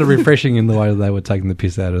were kind of refreshing in the way that they were taking the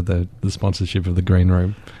piss out of the sponsorship of the Green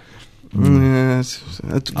Room. I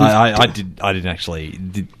didn't actually.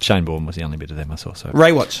 Shane Bourne was the only bit of them I saw, so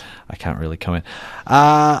Ray Watch. I can't really comment.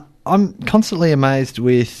 I'm constantly amazed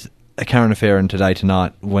with A Current Affair and Today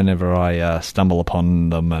Tonight whenever I stumble upon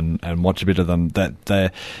them and watch a bit of them, that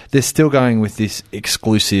they're still going with this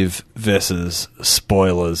exclusive versus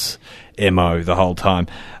spoilers MO the whole time.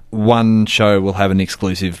 One show will have an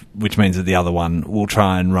exclusive, which means that the other one will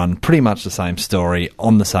try and run pretty much the same story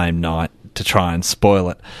on the same night to try and spoil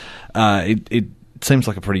it. It seems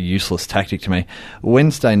like a pretty useless tactic to me.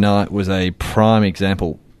 Wednesday night was a prime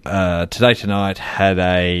example. Today Tonight had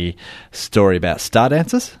a story about Star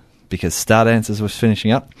Dancers, because Star Dancers was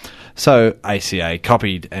finishing up. So ACA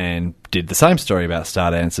copied and did the same story about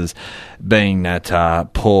Star Dancers, being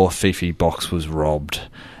that poor Fifi Box was robbed,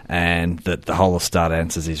 and that the whole of Star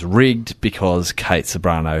Dancers is rigged because Kate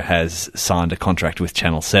Sobrano has signed a contract with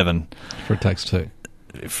Channel 7. For It Takes Two.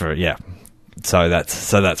 So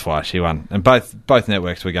that's why she won. And both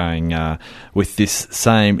networks were going with this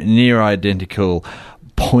same near identical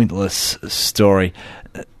pointless story.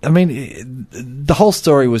 I mean, the whole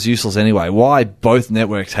story was useless anyway. Why both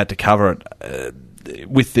networks had to cover it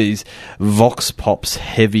with these Vox Pops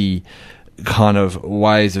heavy kind of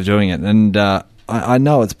ways of doing it. And I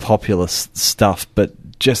know it's populist stuff,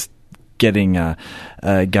 but just getting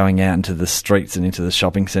going out into the streets and into the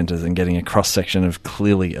shopping centres and getting a cross-section of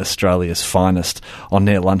clearly Australia's finest on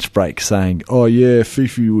their lunch break saying, oh yeah,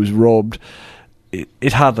 Fifi was robbed,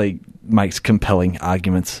 it hardly makes compelling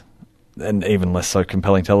arguments, and even less so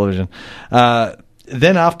compelling television.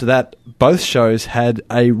 Then after that, both shows had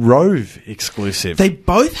a Rove exclusive. They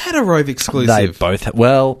both had a Rove exclusive. They both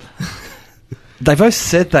they both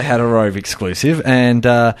said they had a Rove exclusive, and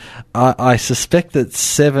I suspect that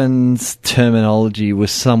Seven's terminology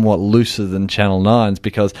was somewhat looser than Channel 9's,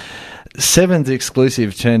 because Seven's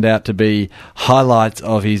exclusive turned out to be highlights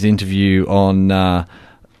of his interview on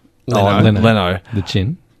Leno, the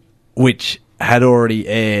chin, which had already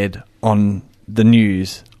aired on the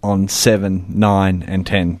news on 7, 9 and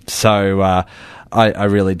 10. So I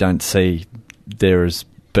really don't see there as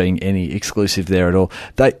being any exclusive there at all.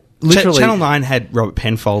 They literally, Channel 9 had Robert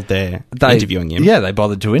Penfold there interviewing him. Yeah, they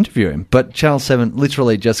bothered to interview him. But Channel 7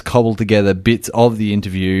 literally just cobbled together bits of the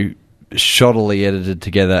interview, shoddily edited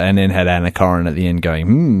together, and then had Anna Corrin at the end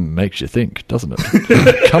going, makes you think, doesn't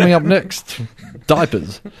it? Coming up next,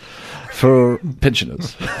 diapers for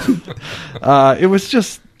pensioners. It was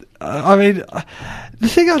just... I mean, the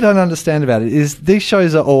thing I don't understand about it is these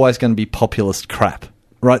shows are always going to be populist crap,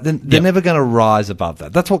 right? They're never going to rise above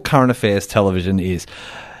that. That's what current affairs television is.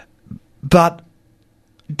 But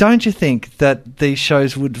don't you think that these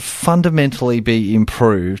shows would fundamentally be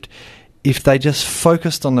improved if they just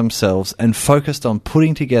focused on themselves and focused on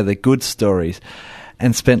putting together good stories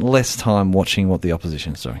and spent less time watching what the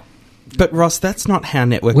opposition's doing? But Ross, that's not how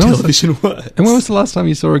network television works. And when was the last time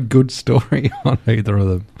you saw a good story on either of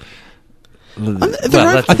them?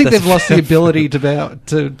 I think they've lost the ability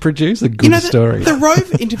to produce a good story. The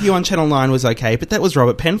Rove interview on Channel 9 was okay, but that was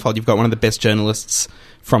Robert Penfold. You've got one of the best journalists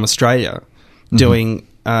from Australia doing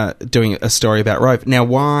a story about Rove. Now,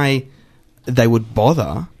 why they would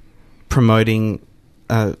bother promoting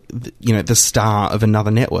the star of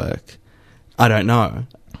another network, I don't know.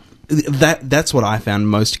 That's what I found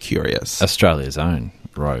most curious. Australia's own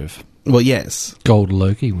Rove. Well, yes. Gold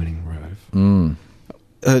Logie winning Rove.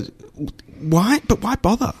 Why? But why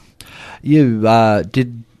bother? You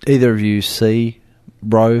did either of you see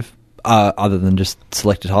Rove other than just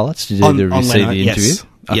selected highlights? Did either of you see the interview? Yes.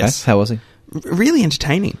 Okay. Yes. How was he? Really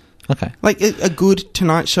entertaining. Okay. Like a good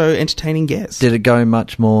Tonight Show entertaining guest. Did it go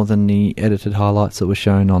much more than the edited highlights that were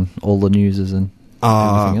shown on all the newses and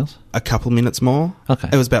everything else? A couple minutes more. Okay.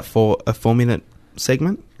 It was about a 4-minute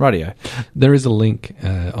segment. Radio. There is a link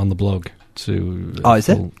on the blog to is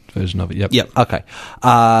there? full version of it. Yep. Okay.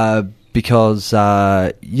 Because,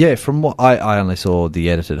 from what I only saw the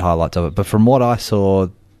edited highlights of it, but from what I saw,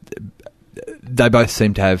 they both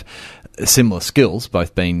seem to have similar skills,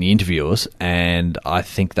 both being the interviewers, and I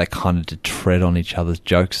think they kind of did tread on each other's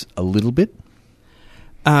jokes a little bit.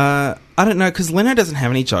 I don't know, because Leno doesn't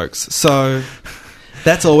have any jokes, so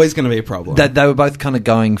that's always going to be a problem. They were both kind of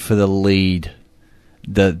going for the lead,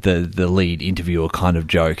 the lead interviewer kind of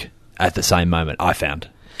joke at the same moment, I found.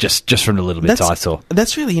 Just from the little bits I saw.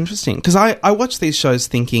 That's really interesting, because I watch these shows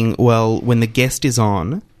thinking, well, when the guest is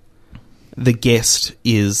on, the guest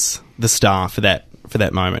is the star for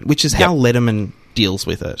that moment, which is how Letterman deals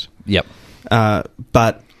with it. Yep.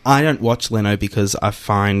 But I don't watch Leno because I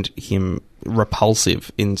find him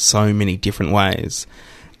repulsive in so many different ways.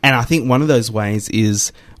 And I think one of those ways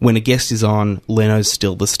is when a guest is on, Leno's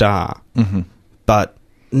still the star. Mm-hmm. But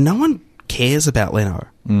no one cares about Leno.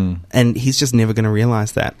 And he's just never going to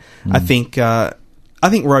realise that. I think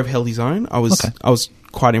Rove held his own. I was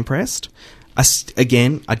quite impressed. I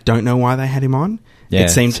don't know why they had him on. Yeah, it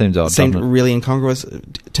seemed odd, really incongruous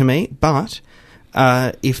to me. But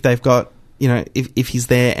if they've got, if he's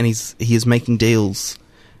there and he is making deals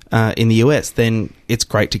in the US, then it's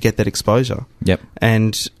great to get that exposure. Yep.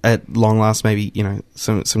 And at long last, maybe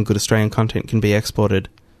some good Australian content can be exported.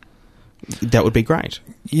 That would be great.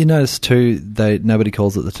 You notice too, nobody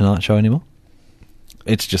calls it the Tonight Show anymore.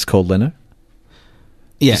 It's just called Leno.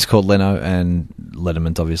 Yeah, it's called Leno, and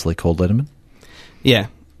Letterman's obviously called Letterman. Yeah,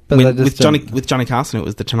 but with Johnny Carson, it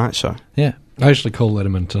was the Tonight Show. Yeah, I actually call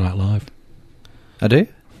Letterman Tonight Live. I do,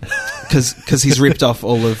 because he's ripped off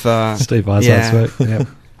all of Steve Ise's work. Yeah,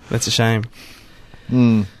 that's a shame.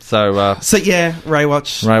 So Ray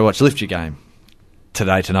Watch. Lift your game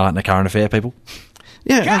today, tonight, in a current affair, people.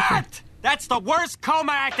 Yeah, That's the worst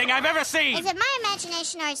coma acting I've ever seen. Is it my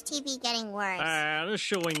imagination or is TV getting worse? This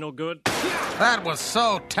show ain't no good. That was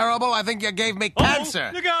so terrible, I think you gave me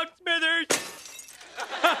cancer. Look out, Smithers!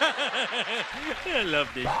 I love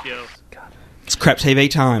this show. It's crap TV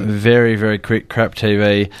time. Very, very quick crap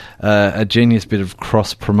TV. A genius bit of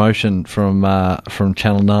cross promotion from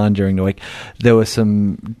Channel 9 during the week. There were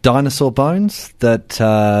some dinosaur bones that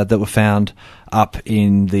were found up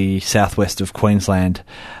in the southwest of Queensland.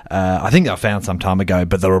 I think they were found some time ago,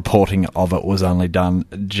 but the reporting of it was only done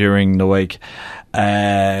during the week.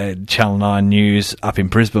 Channel 9 News up in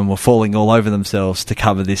Brisbane were falling all over themselves to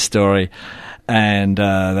cover this story. And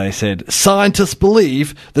they said, scientists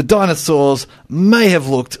believe the dinosaurs may have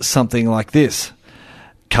looked something like this.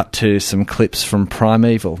 Cut to some clips from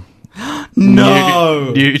Primeval.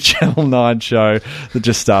 No! New Channel 9 show that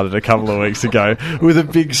just started a couple of weeks ago with a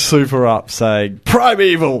big super up saying,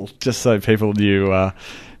 Primeval! Just so people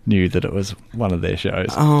knew that it was one of their shows.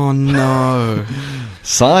 Oh, no.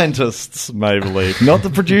 Scientists may believe, not the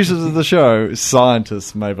producers of the show,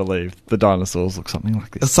 scientists may believe the dinosaurs look something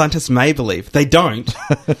like this. Scientists may believe. They don't,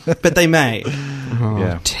 but they may. Oh,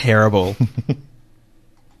 Yeah. Terrible.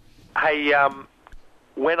 Hey,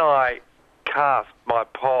 when I cast my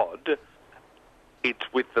pod,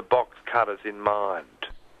 it's with the box cutters in mind.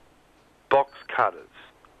 Box cutters.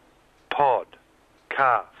 Pod.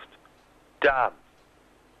 Cast. Done.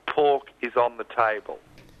 Pork is on the table.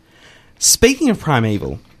 Speaking of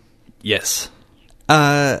Primeval, Yes.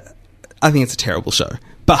 I think it's a terrible show.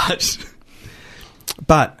 But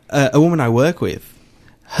a woman I work with,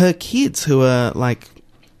 her kids who are like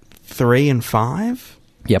 3 and 5,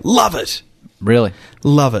 Yep. love it. Really?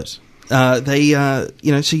 Love it.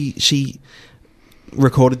 She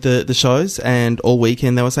recorded the shows, and all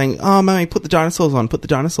weekend they were saying, "Oh, Mummy, put the dinosaurs on. Put the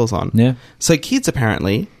dinosaurs on." Yeah. So kids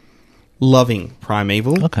apparently loving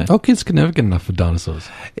Primeval. Okay. Oh, kids can never get enough of dinosaurs.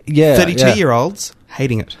 Yeah. 32-year-olds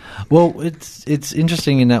hating it. Well, it's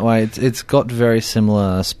interesting in that way. It's got very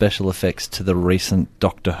similar special effects to the recent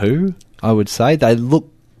Doctor Who, I would say. They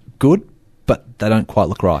look good, but they don't quite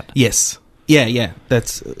look right. Yes. Yeah.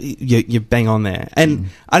 That's you bang on there. And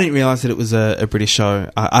I didn't realise that it was a British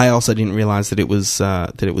show. I also didn't realise that it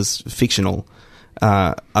was fictional.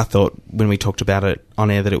 I thought when we talked about it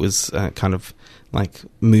on air that it was kind of like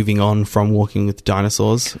moving on from Walking with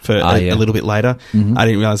Dinosaurs for a little bit later. Mm-hmm. I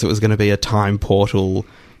didn't realise it was going to be a time portal,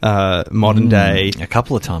 modern day. A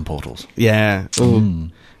couple of time portals. Yeah. Ooh.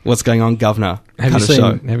 What's going on, Governor? Have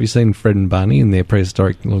you seen Fred and Barney in their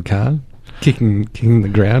prehistoric little car? Kicking the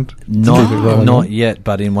ground? Not yet,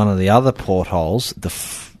 but in one of the other portholes,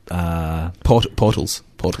 portals.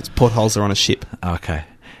 Portholes are on a ship. Okay.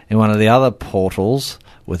 In one of the other portals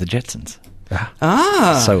were the Jetsons.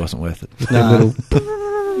 So it wasn't worth it. No.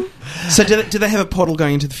 So do they have a portal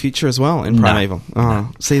going into the future as well in Primeval? No.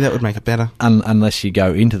 See, that would make it better. Unless you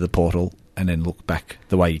go into the portal and then look back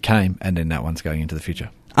the way you came, and then that one's going into the future.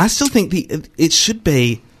 I still think it should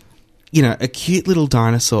be, a cute little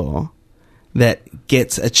dinosaur that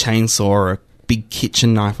gets a chainsaw or a big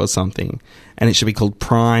kitchen knife or something, and it should be called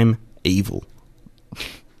Prime Evil.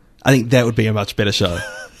 I think that would be a much better show.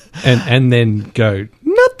 and then go,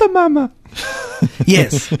 not the mama.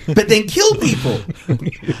 Yes, but then kill people.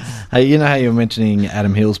 Hey, you know how you were mentioning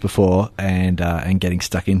Adam Hills before and getting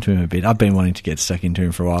stuck into him a bit? I've been wanting to get stuck into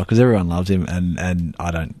him for a while because everyone loves him and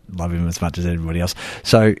I don't love him as much as everybody else.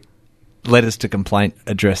 So letters to complaint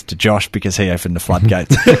addressed to Josh because he opened the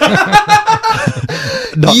floodgates.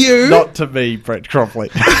 Not to me, Brett Cropley.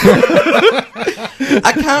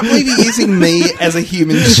 I can't believe you're using me as a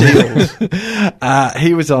human shield.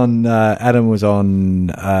 He was on, Adam was on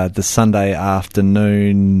the Sunday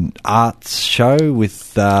afternoon arts show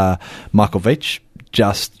with Michael Veitch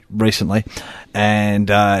just recently, and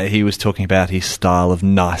he was talking about his style of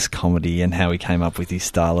nice comedy and how he came up with his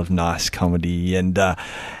style of nice comedy,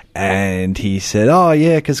 and he said, oh,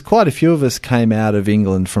 yeah, because quite a few of us came out of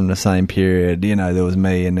England from the same period. There was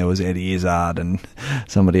me and there was Eddie Izzard and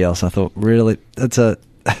somebody else. I thought, really? It's a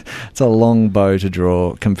long bow to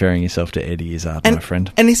draw comparing yourself to Eddie Izzard, my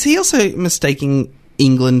friend. And is he also mistaking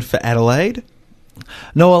England for Adelaide?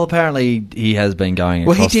 No, well, apparently he has been going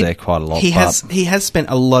across there quite a lot. He has spent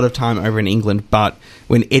a lot of time over in England, but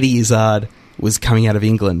when Eddie Izzard was coming out of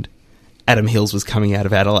England, Adam Hills was coming out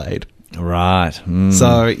of Adelaide. Right.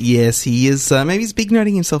 So, yes, he is... maybe he's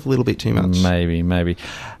big-noting himself a little bit too much. Maybe.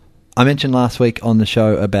 I mentioned last week on the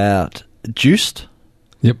show about Juiced.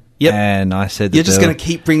 Yep. And I said that you're just going to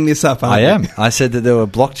keep bringing this up, aren't you? I am. I said that there were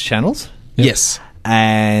blocked channels. Yep. Yes.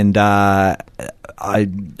 And I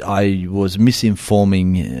was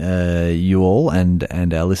misinforming you all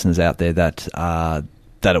and our listeners out there that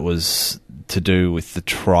that it was to do with the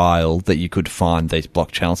trial that you could find these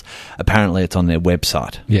blocked channels. Apparently, it's on their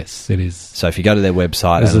website. Yes, it is. So if you go to their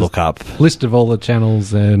website There's and a look up... list of all the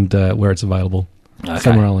channels and where it's available. Okay.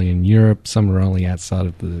 Some are only in Europe, some are only outside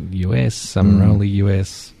of the US, some are only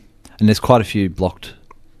US. And there's quite a few blocked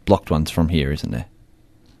ones from here, isn't there?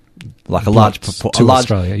 Like a Blocked large... to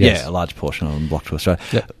Australia, yes. Yeah, a large portion of them blocked to Australia.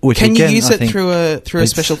 Yep. Which Can again, you use I it think through a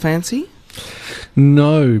special fancy?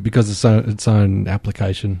 No, because it's its own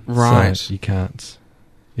application. Right. So you can't.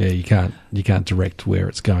 Yeah, you can't direct where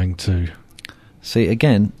it's going to. See,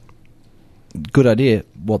 again, good idea.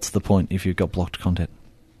 What's the point if you've got blocked content?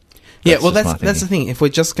 Yeah, well, just my that's the thinking. thing. If we're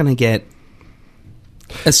just going to get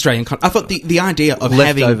Australian content, I thought the idea of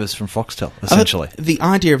having leftovers from Foxtel, essentially. the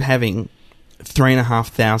idea of having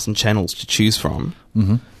 3,500 channels to choose from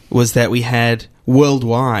was that we had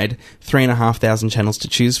worldwide 3,500 channels to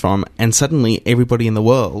choose from, and suddenly everybody in the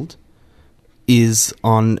world is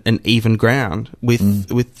on an even ground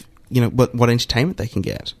with what entertainment they can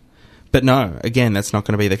get. But no, again, that's not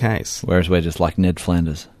going to be the case. Whereas we're just like Ned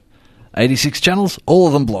Flanders. 86 channels, all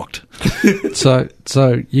of them blocked. So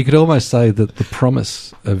you could almost say that the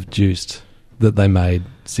promise of Juiced that they made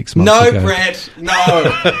 6 months ago... No, Brett,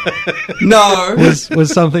 no. No.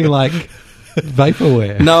 Was something like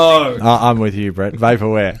vaporware. No. I'm with you, Brett.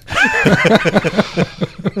 Vaporware.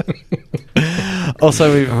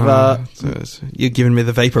 Also, we've... you're giving me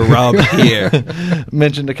the vapor rub here.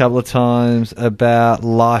 mentioned a couple of times about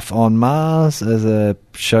Life on Mars as a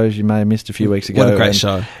show you may have missed a few weeks ago. What a great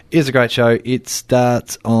show. It is a great show. It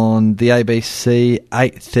starts on the ABC,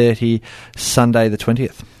 8:30, Sunday the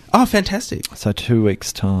 20th. Oh, fantastic. So 2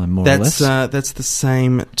 weeks' time, more or less. That's the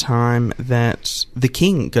same time that The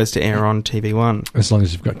King goes to air on TV1. As long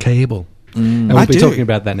as you've got cable. And we'll be talking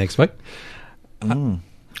about that next week.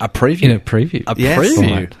 A preview? In a preview. A Yes.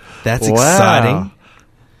 preview? That's Wow. exciting.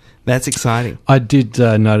 That's exciting. I did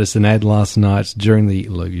notice an ad last night during the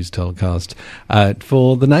Logies telecast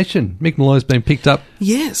for The Nation. Mick Malloy's been picked up.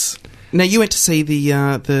 Yes. Now, you went to see the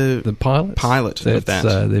pilot of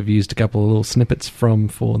that. They've used a couple of little snippets for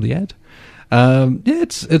the ad.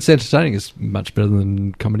 It's entertaining. It's much better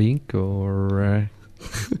than Comedy Inc. or...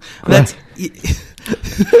 That's...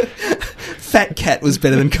 Fat Cat was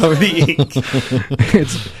better than Comedy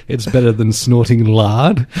Inc. It's better than snorting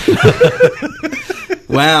lard.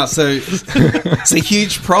 Wow, so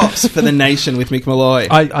huge props for The Nation with Mick Malloy.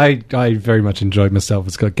 I very much enjoyed myself.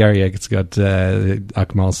 It's got Gary Egg, it's got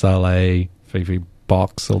Akmal Saleh, Fifi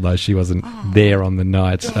Box, although she wasn't there on the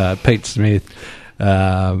night. Pete Smith,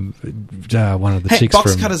 one of the chicks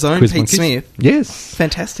Box from Cutter's own Quiz Pete Monkeys. Smith. Yes,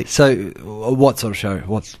 fantastic. So, what sort of show?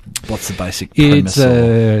 What's the basic premise?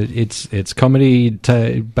 It's comedy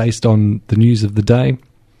based on the news of the day,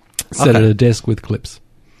 set at a desk with clips.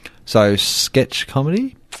 So, sketch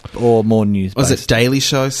comedy or more news? Was it Daily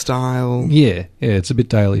Show style? Yeah, it's a bit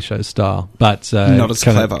Daily Show style, but not as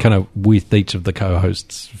clever. Kind of with each of the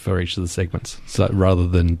co-hosts for each of the segments. So rather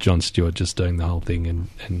than Jon Stewart just doing the whole thing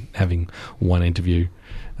and having one interview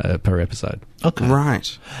per episode. Okay,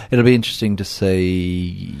 right. It'll be interesting to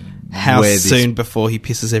see how soon before he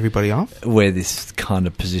pisses everybody off. Where this kind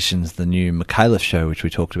of positions the new McAuliffe show, which we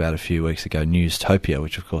talked about a few weeks ago, Newstopia,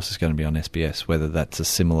 which of course is going to be on SBS. Whether that's a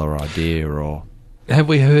similar idea or. Have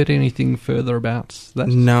we heard anything further about that?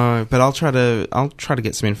 No, but I'll try to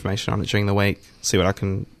get some information on it during the week. See what I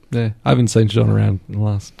can. Yeah, I haven't seen John around in the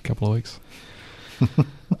last couple of weeks.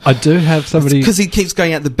 I do have somebody because he keeps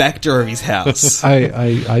going out the back door of his house.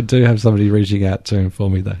 I do have somebody reaching out to him for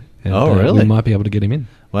me though. And, really? We might be able to get him in.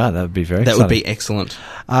 Wow, that would be very. That exciting. would be excellent.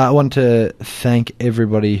 I want to thank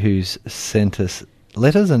everybody who's sent us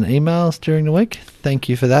letters and emails during the week. Thank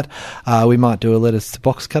you for that. We might do a letters to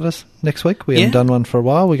box cutters next week. We haven't done one for a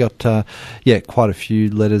while. We got quite a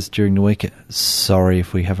few letters during the week. Sorry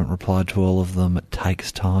if we haven't replied to all of them. It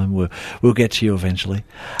takes time. We'll get to you eventually.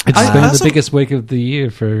 It's been the biggest week of the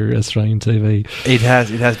year for Australian TV. It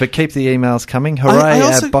has. But keep the emails coming. Hooray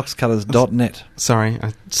at boxcutters.net. Sorry,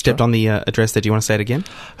 I stepped on the address there. Do you want to say it again?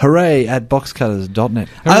 Hooray at boxcutters.net.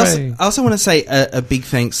 I also want to say a big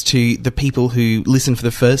thanks to the people who listen for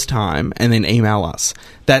the first time and then email us.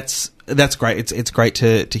 That's great. It's great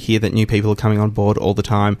to hear that new people are coming on board all the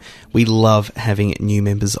time. We love having new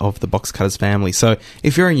members of the Box Cutters family. So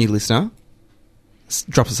if you're a new listener,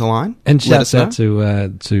 drop us a line. And shout out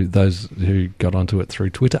to those who got onto it through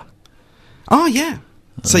Twitter. Oh yeah.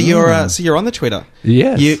 So you're on the Twitter.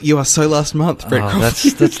 Yes. You are so last month, Brett.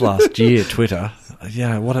 That's last year, Twitter.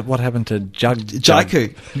 Yeah, what happened to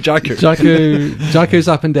Jaiku? Jaiku's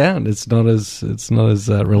up and down. It's not as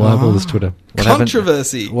reliable as Twitter.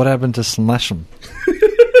 Controversy. What happened to Slash'em?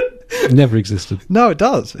 Never existed. No, it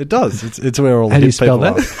does. It does. It's where all the How do you hip spell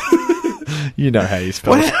people that? are. You know how you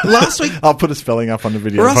spell it. Last week, I'll put a spelling up on the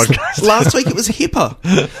video Ross, podcast. last week it was hipper.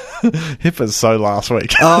 Hipper's so last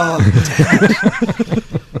week. Oh,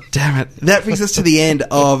 damn it. That brings us to the end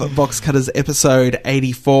of Box Cutters episode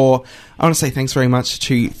 84. I want to say thanks very much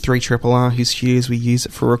to 3RRR, whose studios we use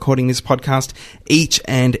for recording this podcast each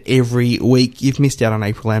and every week. You've missed out on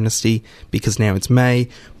April Amnesty because now it's May,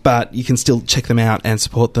 but you can still check them out and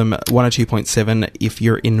support them 102.7 if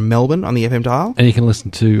you're in Melbourne on the FM dial. And you can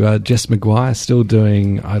listen to Jess McGuire still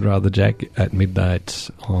doing I'd Rather Jack at midnight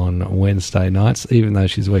on Wednesday nights, even though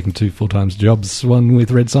she's working 2 full-time jobs, one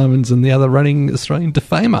with Red Simons and the other running Australian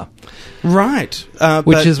Defamer. Right.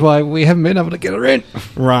 Which is why we haven't been able to get her in.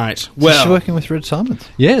 Right. Well, she's working with Red Simons.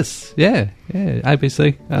 Yes, yeah.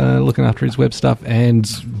 ABC, looking after his web stuff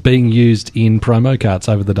and being used in promo carts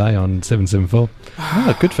over the day on 774.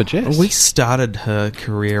 Oh, good for Jess. We started her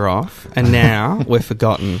career off, and now we're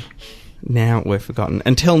forgotten.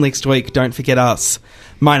 Until next week, don't forget us.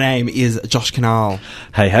 My name is Josh Canal.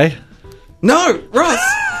 Hey. No, Ross,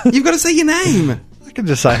 you've got to say your name. I can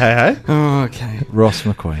just say hey. Oh, okay. Ross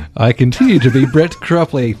McQueen. I continue to be Brett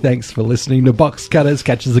Cropley. Thanks for listening to Box Cutters.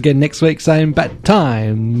 Catch us again next week, same bat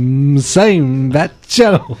time, same bat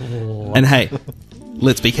channel. And hey,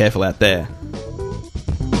 let's be careful out there.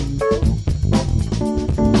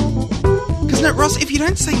 Because no, Ross, if you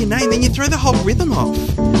don't say your name, then you throw the whole rhythm off.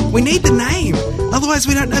 We need the name. Otherwise,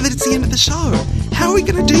 we don't know that it's the end of the show. How are we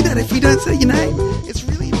going to do that if we don't say your name? It's